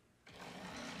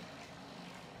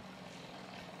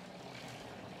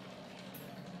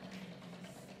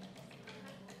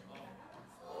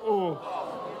 Ooh.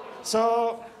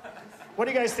 So, what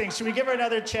do you guys think? Should we give her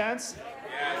another chance?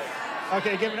 Yes.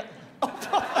 Okay, give it.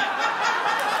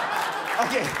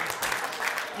 Okay.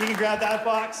 You can grab that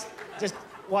box. Just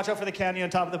watch out for the candy on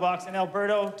top of the box. And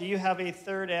Alberto, do you have a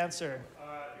third answer?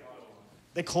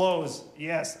 The clothes.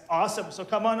 Yes. Awesome. So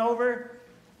come on over.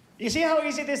 You see how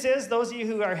easy this is? Those of you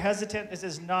who are hesitant, this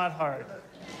is not hard.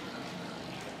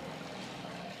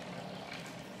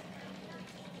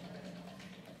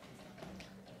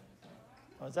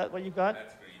 Oh, is that what you got?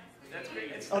 That's green. That's green.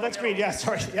 Oh, that's green. Yeah,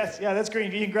 sorry. Yes, yeah, that's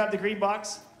green. You can grab the green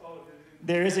box.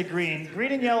 There is a green.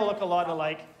 Green and yellow look a lot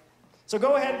alike. So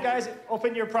go ahead, guys.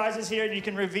 Open your prizes here, and you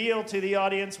can reveal to the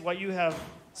audience what you have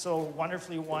so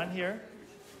wonderfully won here.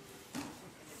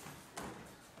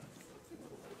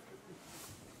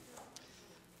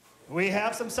 We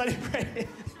have some Sunny Brain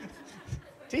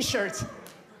t-shirts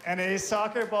and a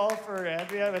soccer ball for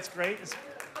Andrea. That's great.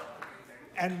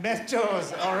 And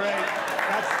Mentos. All right.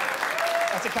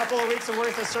 That's a couple of weeks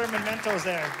worth of sermon Mentos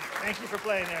there. Thank you for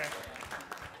playing there.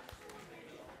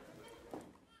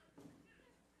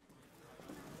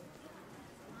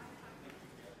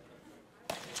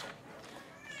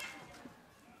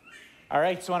 All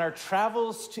right, so on our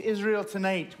travels to Israel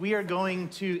tonight, we are going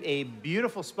to a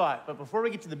beautiful spot. But before we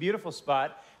get to the beautiful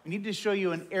spot, we need to show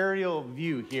you an aerial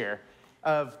view here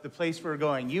of the place we're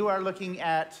going. You are looking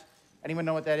at, anyone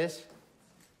know what that is?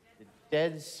 The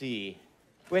Dead Sea,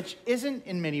 which isn't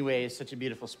in many ways such a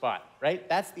beautiful spot, right?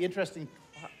 That's the interesting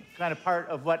kind of part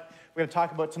of what we're going to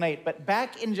talk about tonight. But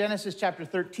back in Genesis chapter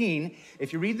 13,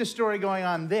 if you read the story going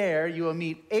on there, you will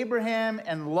meet Abraham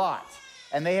and Lot.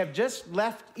 And they have just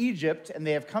left Egypt, and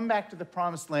they have come back to the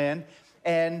Promised Land,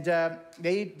 and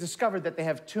they discovered that they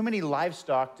have too many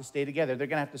livestock to stay together. They're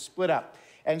going to have to split up.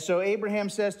 And so Abraham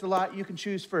says to Lot, you can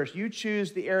choose first. You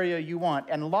choose the area you want.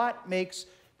 And Lot makes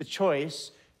the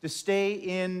choice to stay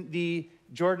in the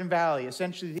Jordan Valley,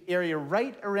 essentially the area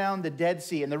right around the Dead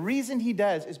Sea. And the reason he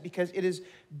does is because it is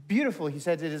beautiful. He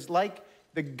says it is like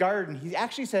the garden. He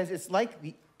actually says it's like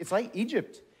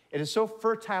Egypt. It is so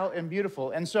fertile and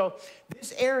beautiful. And so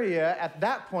this area at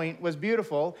that point was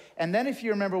beautiful. And then if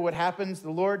you remember what happens, the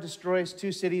Lord destroys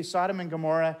 2 cities, Sodom and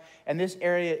Gomorrah, and this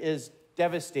area is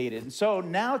devastated. And so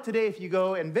now today, if you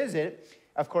go and visit,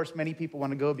 of course, many people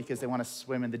want to go because they want to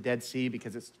swim in the Dead Sea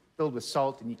because it's filled with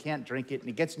salt and you can't drink it and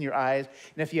it gets in your eyes.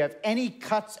 And if you have any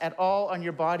cuts at all on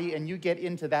your body and you get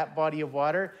into that body of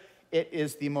water, it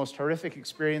is the most horrific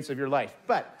experience of your life.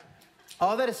 But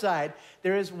all that aside,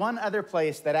 there is one other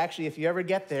place that actually, if you ever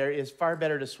get there, is far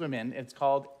better to swim in. It's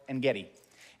called En-Gedi.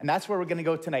 And that's where we're going to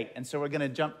go tonight. And so we're going to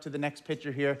jump to the next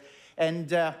picture here.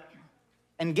 And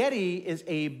En-Gedi is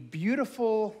a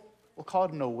beautiful, we'll call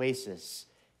it an oasis,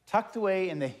 tucked away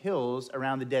in the hills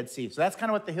around the Dead Sea. So that's kind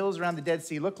of what the hills around the Dead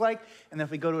Sea look like. And then if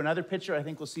we go to another picture, I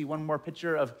think we'll see one more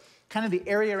picture of kind of the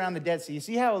area around the Dead Sea. You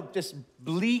see how just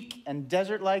bleak and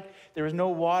desert-like? There is no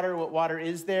water. What water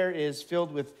is there is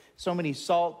filled with so much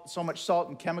salt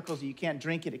and chemicals that you can't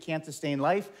drink it. It can't sustain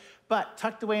life. But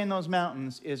tucked away in those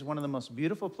mountains is one of the most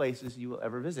beautiful places you will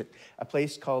ever visit, a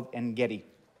place called En-Gedi.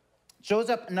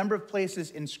 Shows up a number of places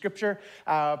in Scripture.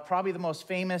 Probably the most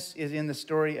famous is in the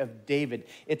story of David.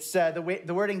 It's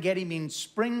the word En-Gedi means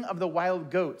spring of the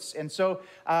wild goats. And so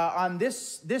on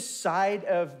this side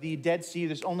of the Dead Sea,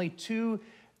 there's only two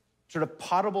sort of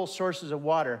potable sources of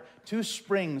water, two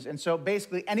springs. And so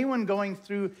basically anyone going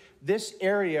through this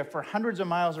area for hundreds of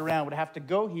miles around would have to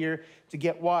go here to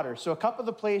get water. So a couple of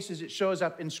the places it shows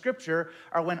up in Scripture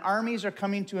are when armies are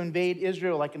coming to invade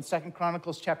Israel, like in 2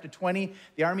 Chronicles chapter 20.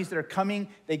 The armies that are coming,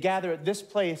 they gather at this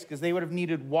place because they would have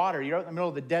needed water. You're out in the middle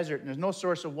of the desert and there's no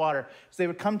source of water. So they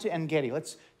would come to En-Gedi.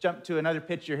 Let's jump to another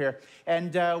picture here.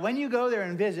 And when you go there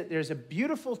and visit, there's a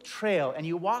beautiful trail, and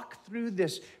you walk through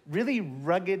this really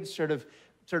rugged sort of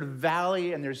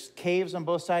valley, and there's caves on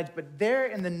both sides. But there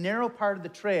in the narrow part of the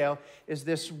trail is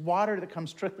this water that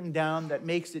comes trickling down that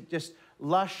makes it just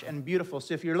lush and beautiful.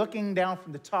 So if you're looking down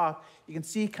from the top, you can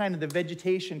see kind of the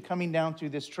vegetation coming down through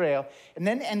this trail. And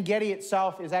then En-Gedi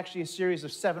itself is actually a series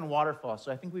of 7 waterfalls.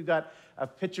 So I think we've got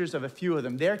pictures of a few of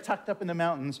them. They're tucked up in the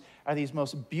mountains are these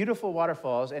most beautiful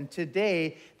waterfalls. And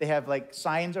today they have like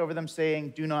signs over them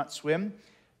saying, "Do not swim."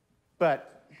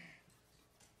 But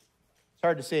it's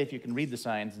hard to say if you can read the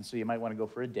signs, and so you might want to go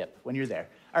for a dip when you're there.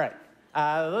 All right.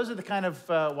 Those are the kind of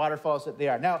waterfalls that they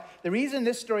are. Now, the reason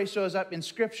this story shows up in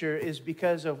Scripture is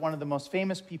because of one of the most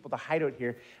famous people to hide out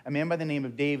here, a man by the name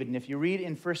of David. And if you read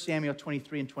in 1 Samuel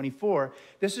 23 and 24,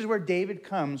 this is where David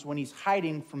comes when he's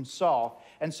hiding from Saul.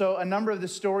 And so a number of the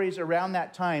stories around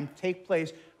that time take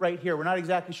place right here. We're not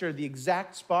exactly sure of the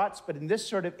exact spots, but in this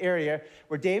sort of area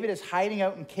where David is hiding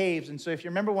out in caves. And so if you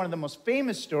remember one of the most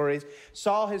famous stories,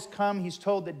 Saul has come, he's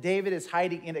told that David is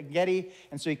hiding in En-Gedi,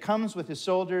 and so he comes with his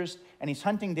soldiers, and he's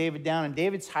hunting David down, and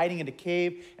David's hiding in a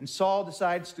cave, and Saul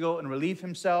decides to go and relieve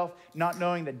himself, not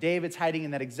knowing that David's hiding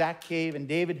in that exact cave, and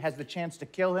David has the chance to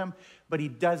kill him, but he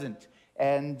doesn't.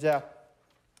 And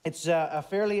it's a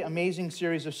fairly amazing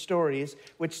series of stories,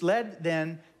 which led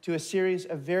then to a series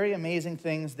of very amazing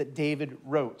things that David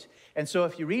wrote. And so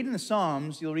if you read in the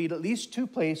Psalms, you'll read at least 2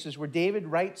 places where David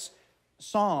writes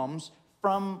Psalms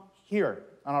from here.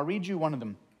 And I'll read you one of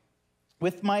them.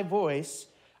 "With my voice,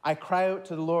 I cry out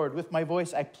to the Lord. With my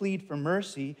voice, I plead for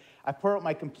mercy. I pour out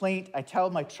my complaint. I tell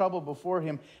my trouble before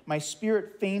him. My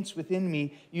spirit faints within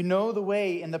me. You know the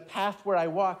way. In the path where I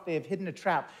walk, they have hidden a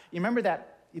trap." You remember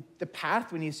that, the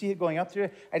path, when you see it going up through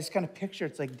it? I just kind of picture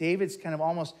it's like David's kind of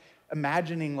almost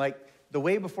imagining like the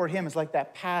way before him is like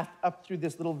that path up through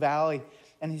this little valley.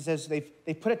 And he says, they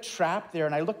put a trap there,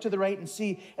 and I look to the right and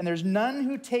see, and there's none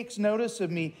who takes notice of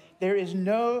me. There is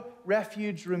no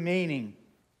refuge remaining.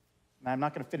 And I'm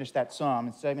not going to finish that psalm.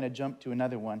 Instead, I'm going to jump to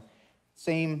another one.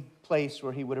 Same place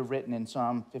where he would have written in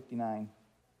Psalm 59.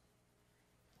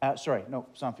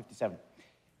 Psalm 57.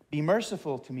 "Be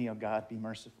merciful to me, O God, be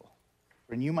merciful.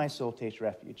 For in you my soul takes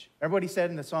refuge." Remember what he said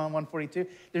in the Psalm 142?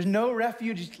 There's no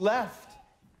refuge left.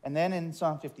 And then in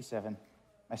Psalm 57,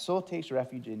 "My soul takes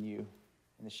refuge in you.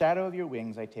 In the shadow of your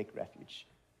wings I take refuge.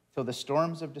 Till the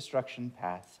storms of destruction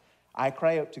pass, I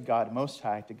cry out to God Most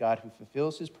High, to God who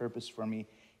fulfills his purpose for me.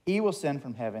 He will send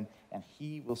from heaven, and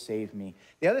he will save me."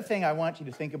 The other thing I want you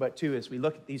to think about, too, as we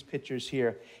look at these pictures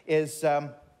here, is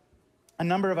a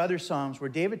number of other Psalms where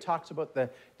David talks about the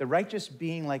righteous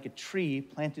being like a tree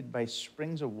planted by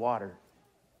springs of water.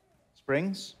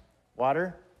 Springs,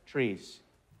 water, trees.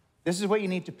 This is what you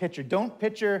need to picture. Don't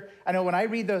picture, I know when I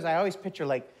read those, I always picture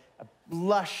like a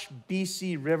lush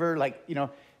BC river, like, you know,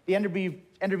 the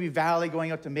Enderby Valley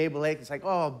going out to Maple Lake. It's like,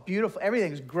 oh, beautiful.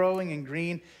 Everything's growing and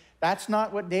green. That's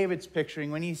not what David's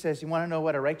picturing when he says, you want to know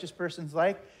what a righteous person's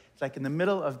like? It's like in the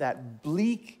middle of that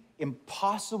bleak,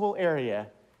 impossible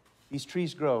area, these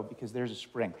trees grow because there's a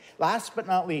spring. Last but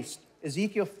not least,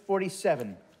 Ezekiel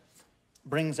 47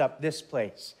 brings up this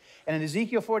place. And in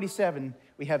Ezekiel 47,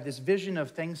 we have this vision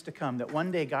of things to come, that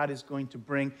one day God is going to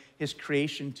bring his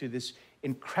creation to this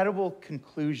incredible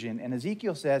conclusion. And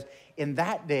Ezekiel says, in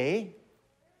that day,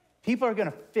 People are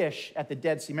going to fish at the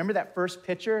Dead Sea. Remember that first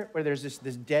picture where there's this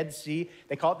Dead Sea?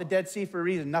 They call it the Dead Sea for a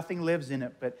reason. Nothing lives in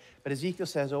it. But Ezekiel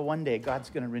says, oh, one day God's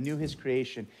going to renew his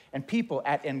creation. And people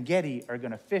at En-Gedi are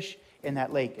going to fish in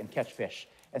that lake and catch fish.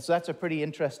 And so that's a pretty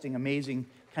interesting, amazing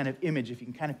kind of image, if you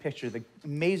can kind of picture the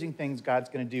amazing things God's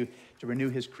going to do to renew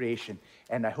his creation.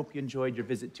 And I hope you enjoyed your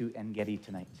visit to En-Gedi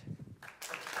tonight.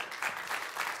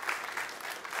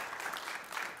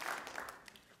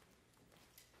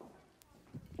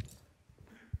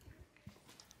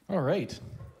 All right.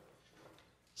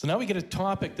 So now we get a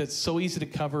topic that's so easy to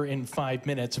cover in 5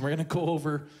 minutes, and we're going to go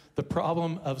over the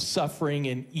problem of suffering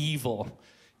and evil.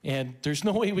 And there's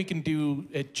no way we can do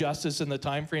it justice in the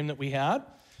time frame that we had.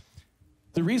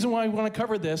 The reason why we want to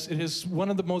cover this, it is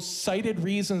one of the most cited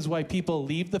reasons why people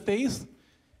leave the faith.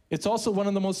 It's also one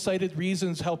of the most cited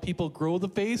reasons how people grow the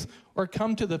faith or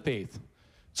come to the faith.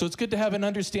 So it's good to have an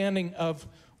understanding of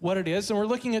what it is. And we're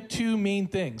looking at two main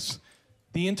things.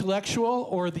 The intellectual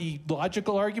or the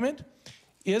logical argument.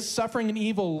 Is suffering and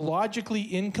evil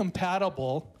logically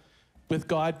incompatible with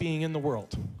God being in the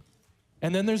world?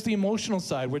 And then there's the emotional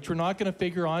side, which we're not going to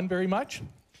figure on very much.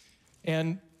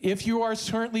 And if you are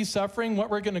currently suffering, what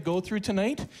we're going to go through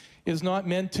tonight is not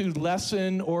meant to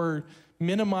lessen or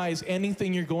minimize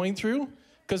anything you're going through,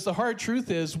 because the hard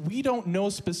truth is we don't know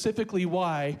specifically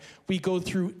why we go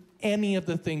through any of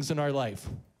the things in our life.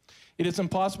 It is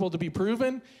impossible to be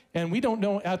proven, and we don't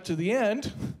know at to the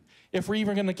end if we're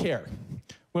even going to care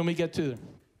when we get to it.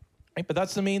 Right? But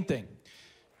that's the main thing.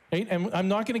 Right? And I'm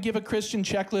not going to give a Christian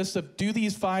checklist of do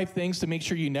these 5 things to make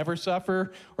sure you never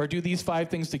suffer, or do these 5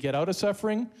 things to get out of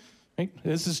suffering. Right?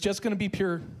 This is just going to be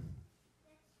pure.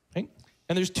 Right?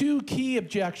 And there's 2 key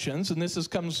objections, and this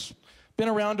been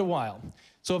around a while.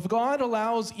 So if God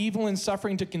allows evil and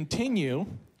suffering to continue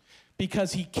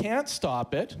because he can't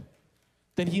stop it,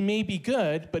 then he may be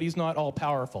good, but he's not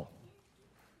all-powerful.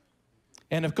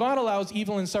 And if God allows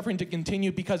evil and suffering to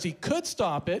continue because he could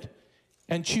stop it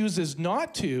and chooses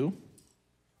not to,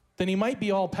 then he might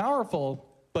be all-powerful,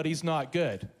 but he's not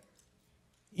good.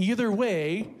 Either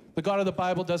way, the God of the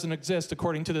Bible doesn't exist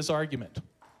according to this argument.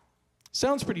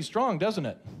 Sounds pretty strong, doesn't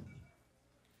it?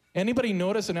 Anybody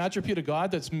notice an attribute of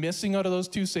God that's missing out of those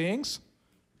 2 sayings?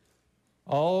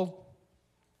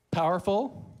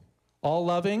 All-powerful,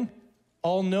 all-loving,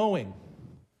 all-knowing.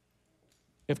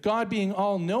 If God being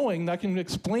all-knowing, that can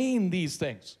explain these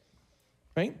things,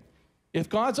 right? If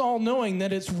God's all-knowing,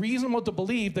 then it's reasonable to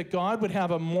believe that God would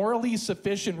have a morally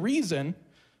sufficient reason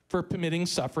for permitting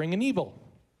suffering and evil.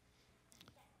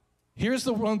 Here's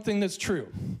the one thing that's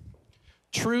true.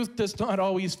 Truth does not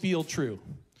always feel true.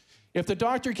 If the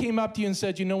doctor came up to you and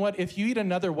said, you know what, if you eat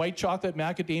another white chocolate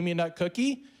macadamia nut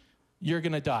cookie, you're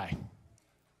going to die.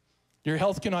 Your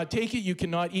health cannot take it. You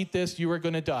cannot eat this. You are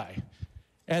going to die.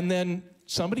 And then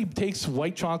somebody takes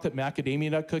white chocolate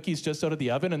macadamia nut cookies just out of the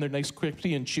oven, and they're nice,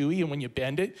 crispy, and chewy, and when you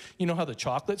bend it, you know how the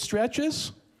chocolate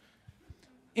stretches?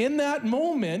 In that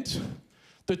moment,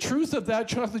 the truth of that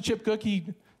chocolate chip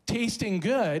cookie tasting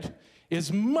good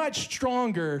is much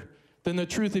stronger than the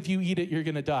truth if you eat it, you're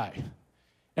going to die.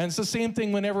 And it's the same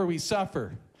thing whenever we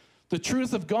suffer. The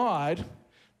truth of God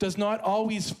does not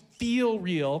always feel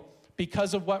real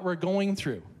because of what we're going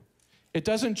through. It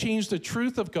doesn't change the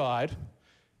truth of God,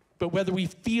 but whether we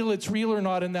feel it's real or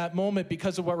not in that moment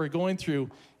because of what we're going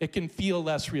through, it can feel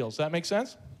less real. Does that make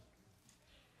sense?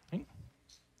 Okay.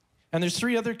 And there's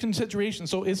 3 other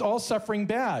considerations. So is all suffering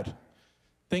bad?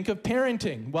 Think of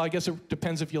parenting. Well, I guess it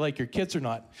depends if you like your kids or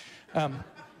not.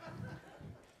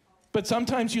 But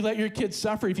sometimes you let your kids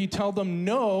suffer. If you tell them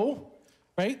no,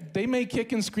 right? They may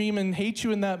kick and scream and hate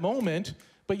you in that moment,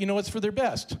 but you know it's for their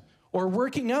best. Or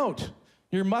working out.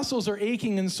 Your muscles are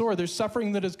aching and sore. There's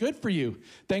suffering that is good for you.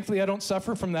 Thankfully, I don't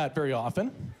suffer from that very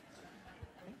often.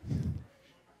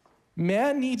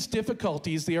 Man needs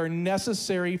difficulties. They are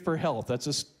necessary for health. That's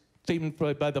a statement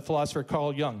by the philosopher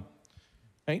Carl Jung.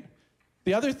 Right?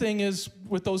 The other thing is,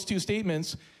 with those 2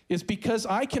 statements, is because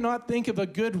I cannot think of a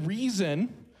good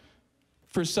reason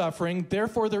for suffering,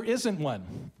 therefore there isn't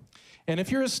one. And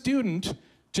if you're a student,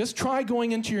 just try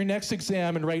going into your next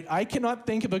exam and write, I cannot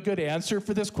think of a good answer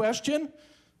for this question,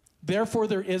 therefore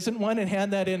there isn't one, and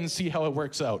hand that in and see how it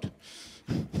works out.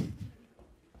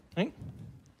 Right?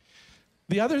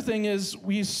 The other thing is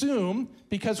we assume,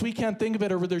 because we can't think of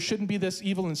it or there shouldn't be this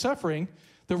evil and suffering,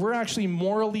 that we're actually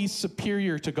morally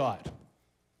superior to God.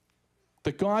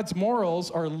 That God's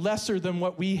morals are lesser than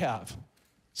what we have.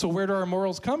 So where do our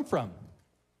morals come from?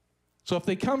 So if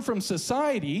they come from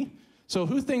society, so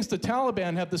who thinks the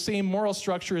Taliban have the same moral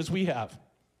structure as we have?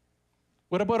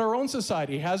 What about our own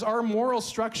society? Has our moral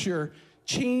structure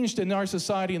changed in our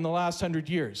society in the last 100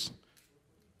 years?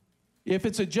 If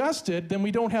it's adjusted, then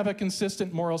we don't have a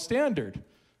consistent moral standard.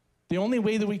 The only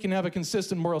way that we can have a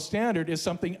consistent moral standard is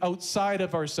something outside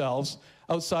of ourselves,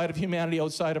 outside of humanity,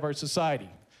 outside of our society.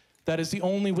 That is the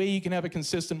only way you can have a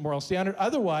consistent moral standard.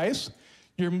 Otherwise,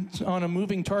 you're on a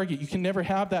moving target. You can never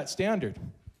have that standard.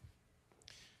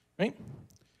 Right?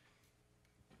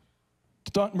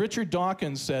 Richard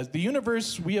Dawkins says, the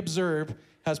universe we observe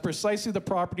has precisely the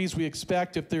properties we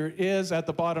expect if there is at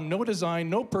the bottom no design,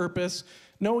 no purpose,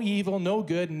 no evil, no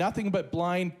good, nothing but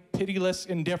blind, pitiless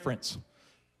indifference.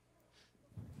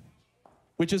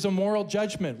 Which is a moral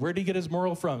judgment. Where did he get his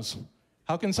moral from?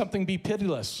 How can something be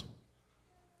pitiless?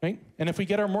 Right? And if we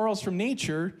get our morals from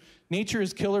nature, nature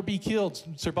is kill or be killed,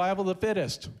 survival of the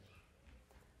fittest.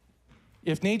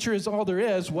 If nature is all there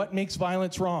is, what makes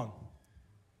violence wrong?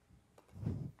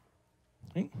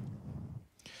 Right?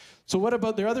 So what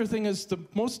about the other thing is the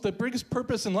biggest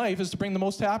purpose in life is to bring the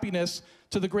most happiness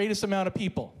to the greatest amount of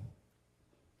people.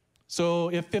 So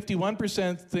if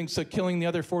 51% thinks that killing the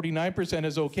other 49%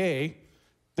 is okay,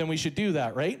 then we should do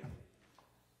that, right?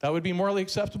 That would be morally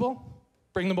acceptable?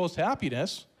 Bring the most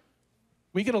happiness.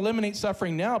 We could eliminate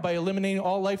suffering now by eliminating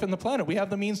all life on the planet. We have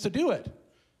the means to do it.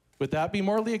 Would that be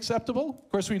morally acceptable? Of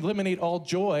course, we eliminate all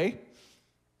joy,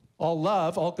 all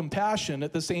love, all compassion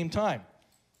at the same time.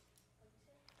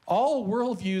 All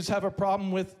worldviews have a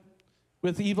problem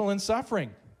with evil and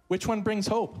suffering. Which one brings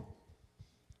hope?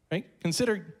 Right?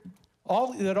 Consider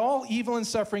that all evil and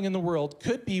suffering in the world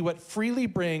could be what freely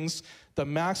brings the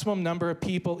maximum number of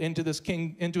people into his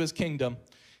kingdom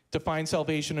to find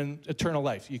salvation and eternal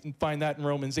life. You can find that in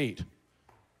Romans 8.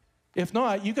 If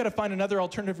not, you've got to find another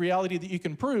alternative reality that you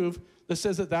can prove that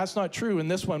says that that's not true,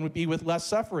 and this one would be with less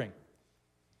suffering.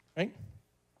 Right?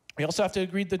 We also have to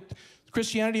agree that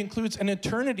Christianity includes an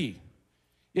eternity.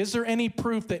 Is there any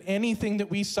proof that anything that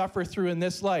we suffer through in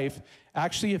this life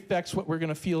actually affects what we're going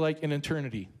to feel like in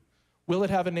eternity? Will it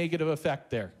have a negative effect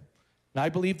there? And I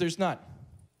believe there's none.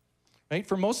 Right?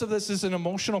 For most of this is an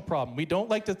emotional problem. We don't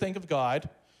like to think of God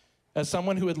as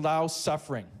someone who allows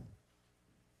suffering.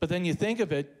 But then you think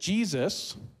of it,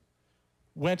 Jesus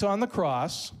went on the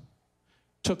cross,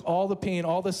 took all the pain,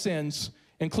 all the sins,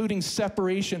 including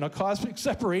separation, a cosmic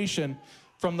separation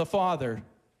from the Father.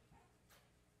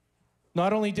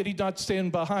 Not only did he not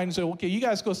stand behind and say, okay, you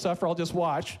guys go suffer, I'll just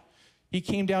watch. He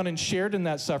came down and shared in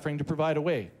that suffering to provide a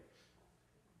way.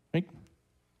 Right?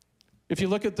 If you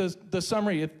look at the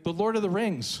summary, the Lord of the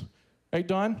Rings, right,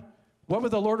 Don? What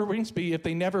would the Lord of the Rings be if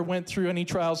they never went through any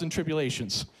trials and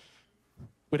tribulations?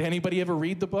 Would anybody ever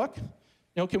read the book? You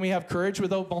know, can we have courage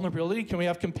without vulnerability? Can we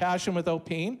have compassion without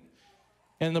pain?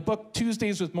 And the book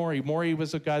Tuesdays with Maury, Maury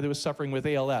was a guy that was suffering with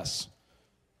ALS.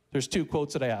 There's 2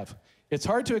 quotes that I have. It's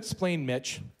hard to explain,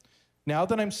 Mitch. Now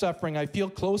that I'm suffering, I feel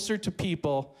closer to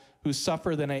people who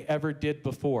suffer than I ever did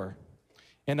before.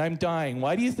 And I'm dying.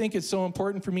 Why do you think it's so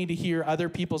important for me to hear other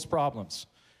people's problems?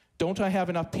 Don't I have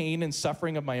enough pain and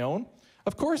suffering of my own?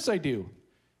 Of course I do.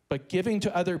 But giving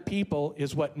to other people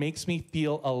is what makes me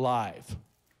feel alive.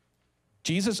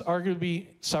 Jesus arguably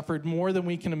suffered more than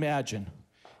we can imagine.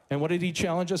 And what did he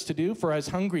challenge us to do? For I was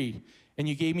hungry, and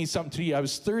you gave me something to eat. I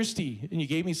was thirsty, and you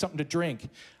gave me something to drink.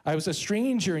 I was a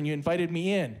stranger, and you invited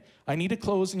me in. I needed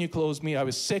clothes, and you clothed me. I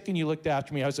was sick, and you looked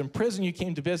after me. I was in prison, you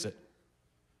came to visit.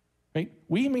 Right?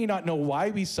 We may not know why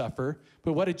we suffer,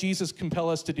 but what did Jesus compel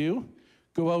us to do?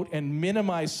 Go out and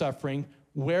minimize suffering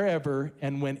wherever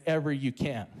and whenever you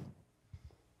can.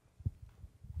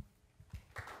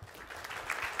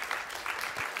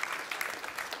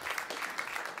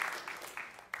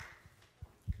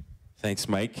 Thanks,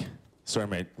 Mike. Sorry,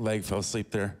 my leg fell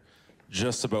asleep there.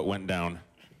 Just about went down.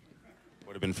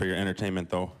 Would have been for your entertainment,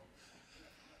 though.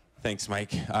 Thanks,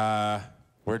 Mike.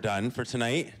 We're done for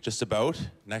tonight, just about.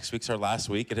 Next week's our last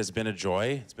week. It has been a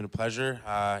joy. It's been a pleasure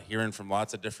hearing from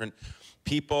lots of different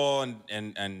people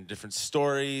and different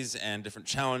stories and different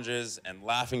challenges, and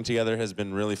laughing together has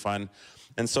been really fun.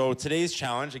 And so today's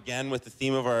challenge, again, with the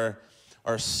theme of our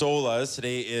solas,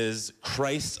 today is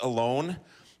Christ alone.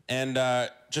 And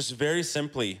just very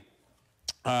simply,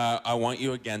 I want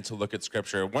you again to look at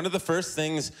Scripture. One of the first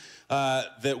things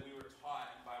that we were taught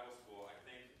in Bible school, I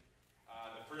think,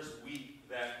 the first week,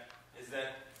 is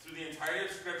that through the entirety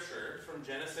of Scripture, from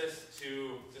Genesis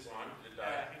to, is this on?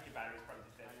 I think your battery's probably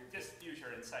dead. Just use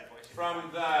your inside voice.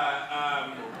 From the,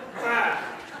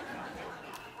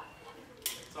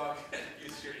 it's all good.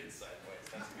 Use your inside voice.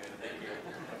 That's good. Thank you.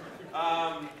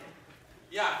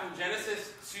 From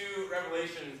Genesis to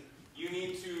Revelation, you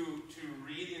need to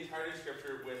read the entirety of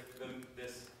Scripture with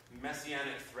this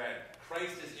messianic thread.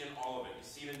 Christ is in all of it. You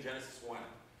see it in Genesis 1.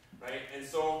 right? And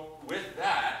so with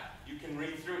that, you can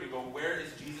read through it and go, where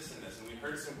is Jesus in this? And we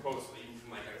heard some quotes even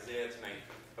from like Isaiah tonight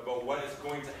about what is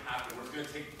going to happen, what's going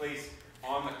to take place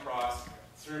on the cross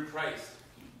through Christ.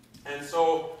 And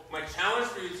so my challenge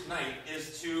for you tonight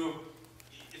is to,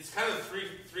 it's kind of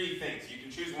three things. You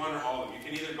can choose one or all of them. You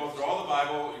can either go through all the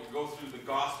Bible, you can go through the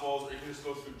Gospels, or you can just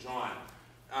go through John.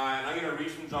 And I'm going to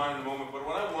read from John in a moment, but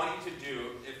what I want you to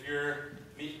do, if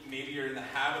maybe you're in the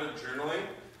habit of journaling,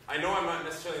 I know I'm not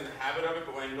necessarily in the habit of it,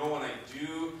 but I know when I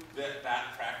do that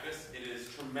practice, it is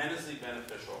tremendously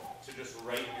beneficial to just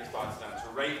write your thoughts down, to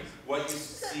write what you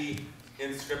see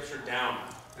in Scripture down.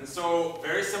 And so,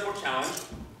 very simple challenge.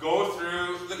 Go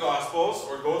through the Gospels,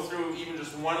 or go through even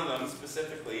just one of them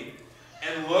specifically,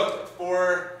 and look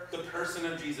for the person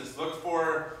of Jesus. Look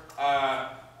for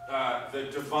the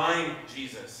divine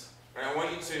Jesus. Right? I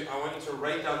want you to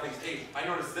write down things. Hey, I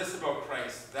noticed this about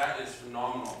Christ. That is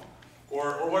phenomenal.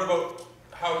 Or what about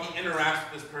how he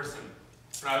interacts with this person?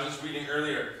 And I was just reading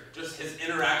earlier, just his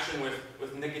interaction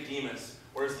with Nicodemus,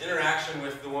 or his interaction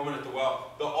with the woman at the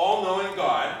well. The all-knowing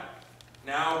God,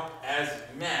 now as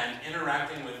man,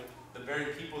 interacting with the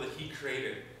very people that he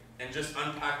created, and just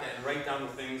unpack that and write down the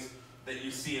things that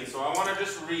you see. And so I want to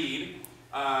just read,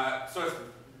 so it's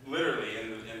literally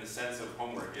in the sense of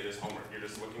homework. It is homework. You're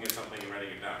just looking at something and writing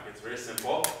it down. It's very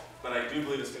simple, but I do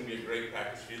believe it's going to be a great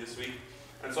practice for you this week.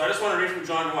 And so I just want to read from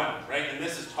John 1, right? And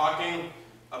this is talking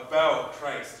about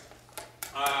Christ.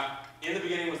 In the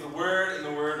beginning was the Word, and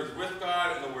the Word was with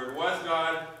God, and the Word was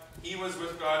God. He was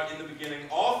with God in the beginning.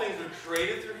 All things were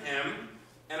created through him,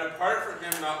 and apart from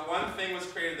him, not one thing was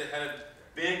created that had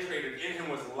been created. In him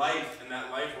was life, and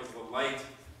that life was the light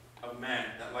of men.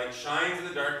 That light shines in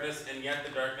the darkness, and yet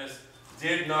the darkness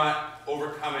did not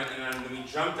overcome it. And then we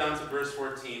jump down to verse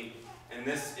 14, and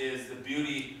this is the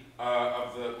beauty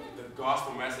of the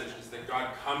gospel message, is that God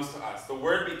comes to us. The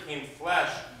Word became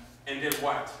flesh and did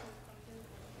what?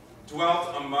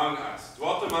 Dwelt among us.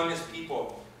 Dwelt among his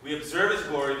people. We observe his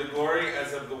glory, the glory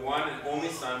as of the one and only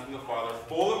Son from the Father,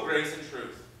 full of grace and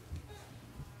truth.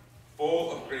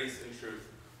 Full of grace and truth.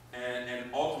 And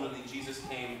ultimately, Jesus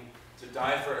came to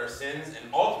die for our sins,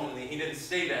 and ultimately, he didn't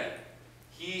stay dead.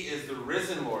 He is the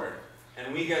risen Lord.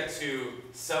 And we get to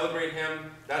celebrate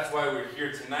him. That's why we're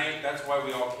here tonight. That's why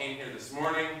we all came here this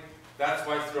morning. That's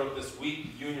why throughout this week,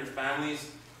 you and your families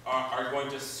are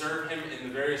going to serve him in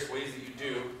the various ways that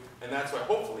you do. And that's why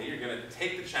hopefully you're going to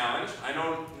take the challenge. I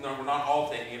know we're not all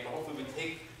taking it, but hopefully we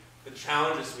take the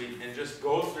challenge this week and just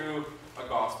go through a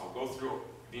gospel. Go through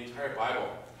the entire Bible.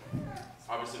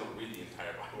 Obviously don't read the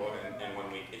entire Bible in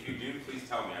 1 week. If you do, please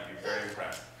tell me. I'd be very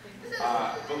impressed.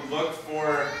 But look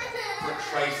for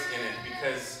Christ in it,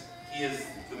 because he is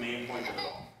the main point of it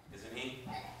all, isn't he?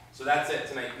 So that's it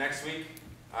tonight. Next week,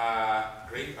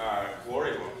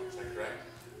 Glory Book. Is that correct?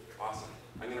 Awesome.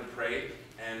 I'm going to pray,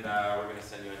 and we're going to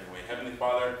send you on your way. Heavenly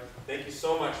Father, thank you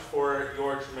so much for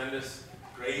your tremendous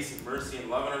grace and mercy and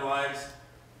love in our lives.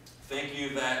 Thank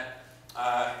you that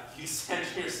you sent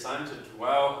your Son to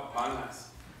dwell among us.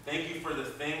 Thank you for the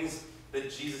things that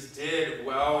Jesus did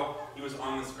while he was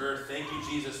on this earth. Thank you,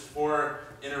 Jesus, for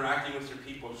interacting with your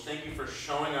people. Thank you for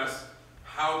showing us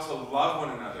how to love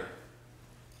one another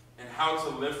and how to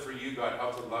live for you, God,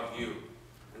 how to love you.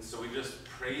 And so we just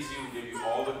praise you and give you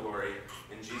all the glory.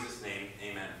 In Jesus' name,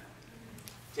 amen.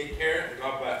 Take care, and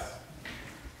God bless.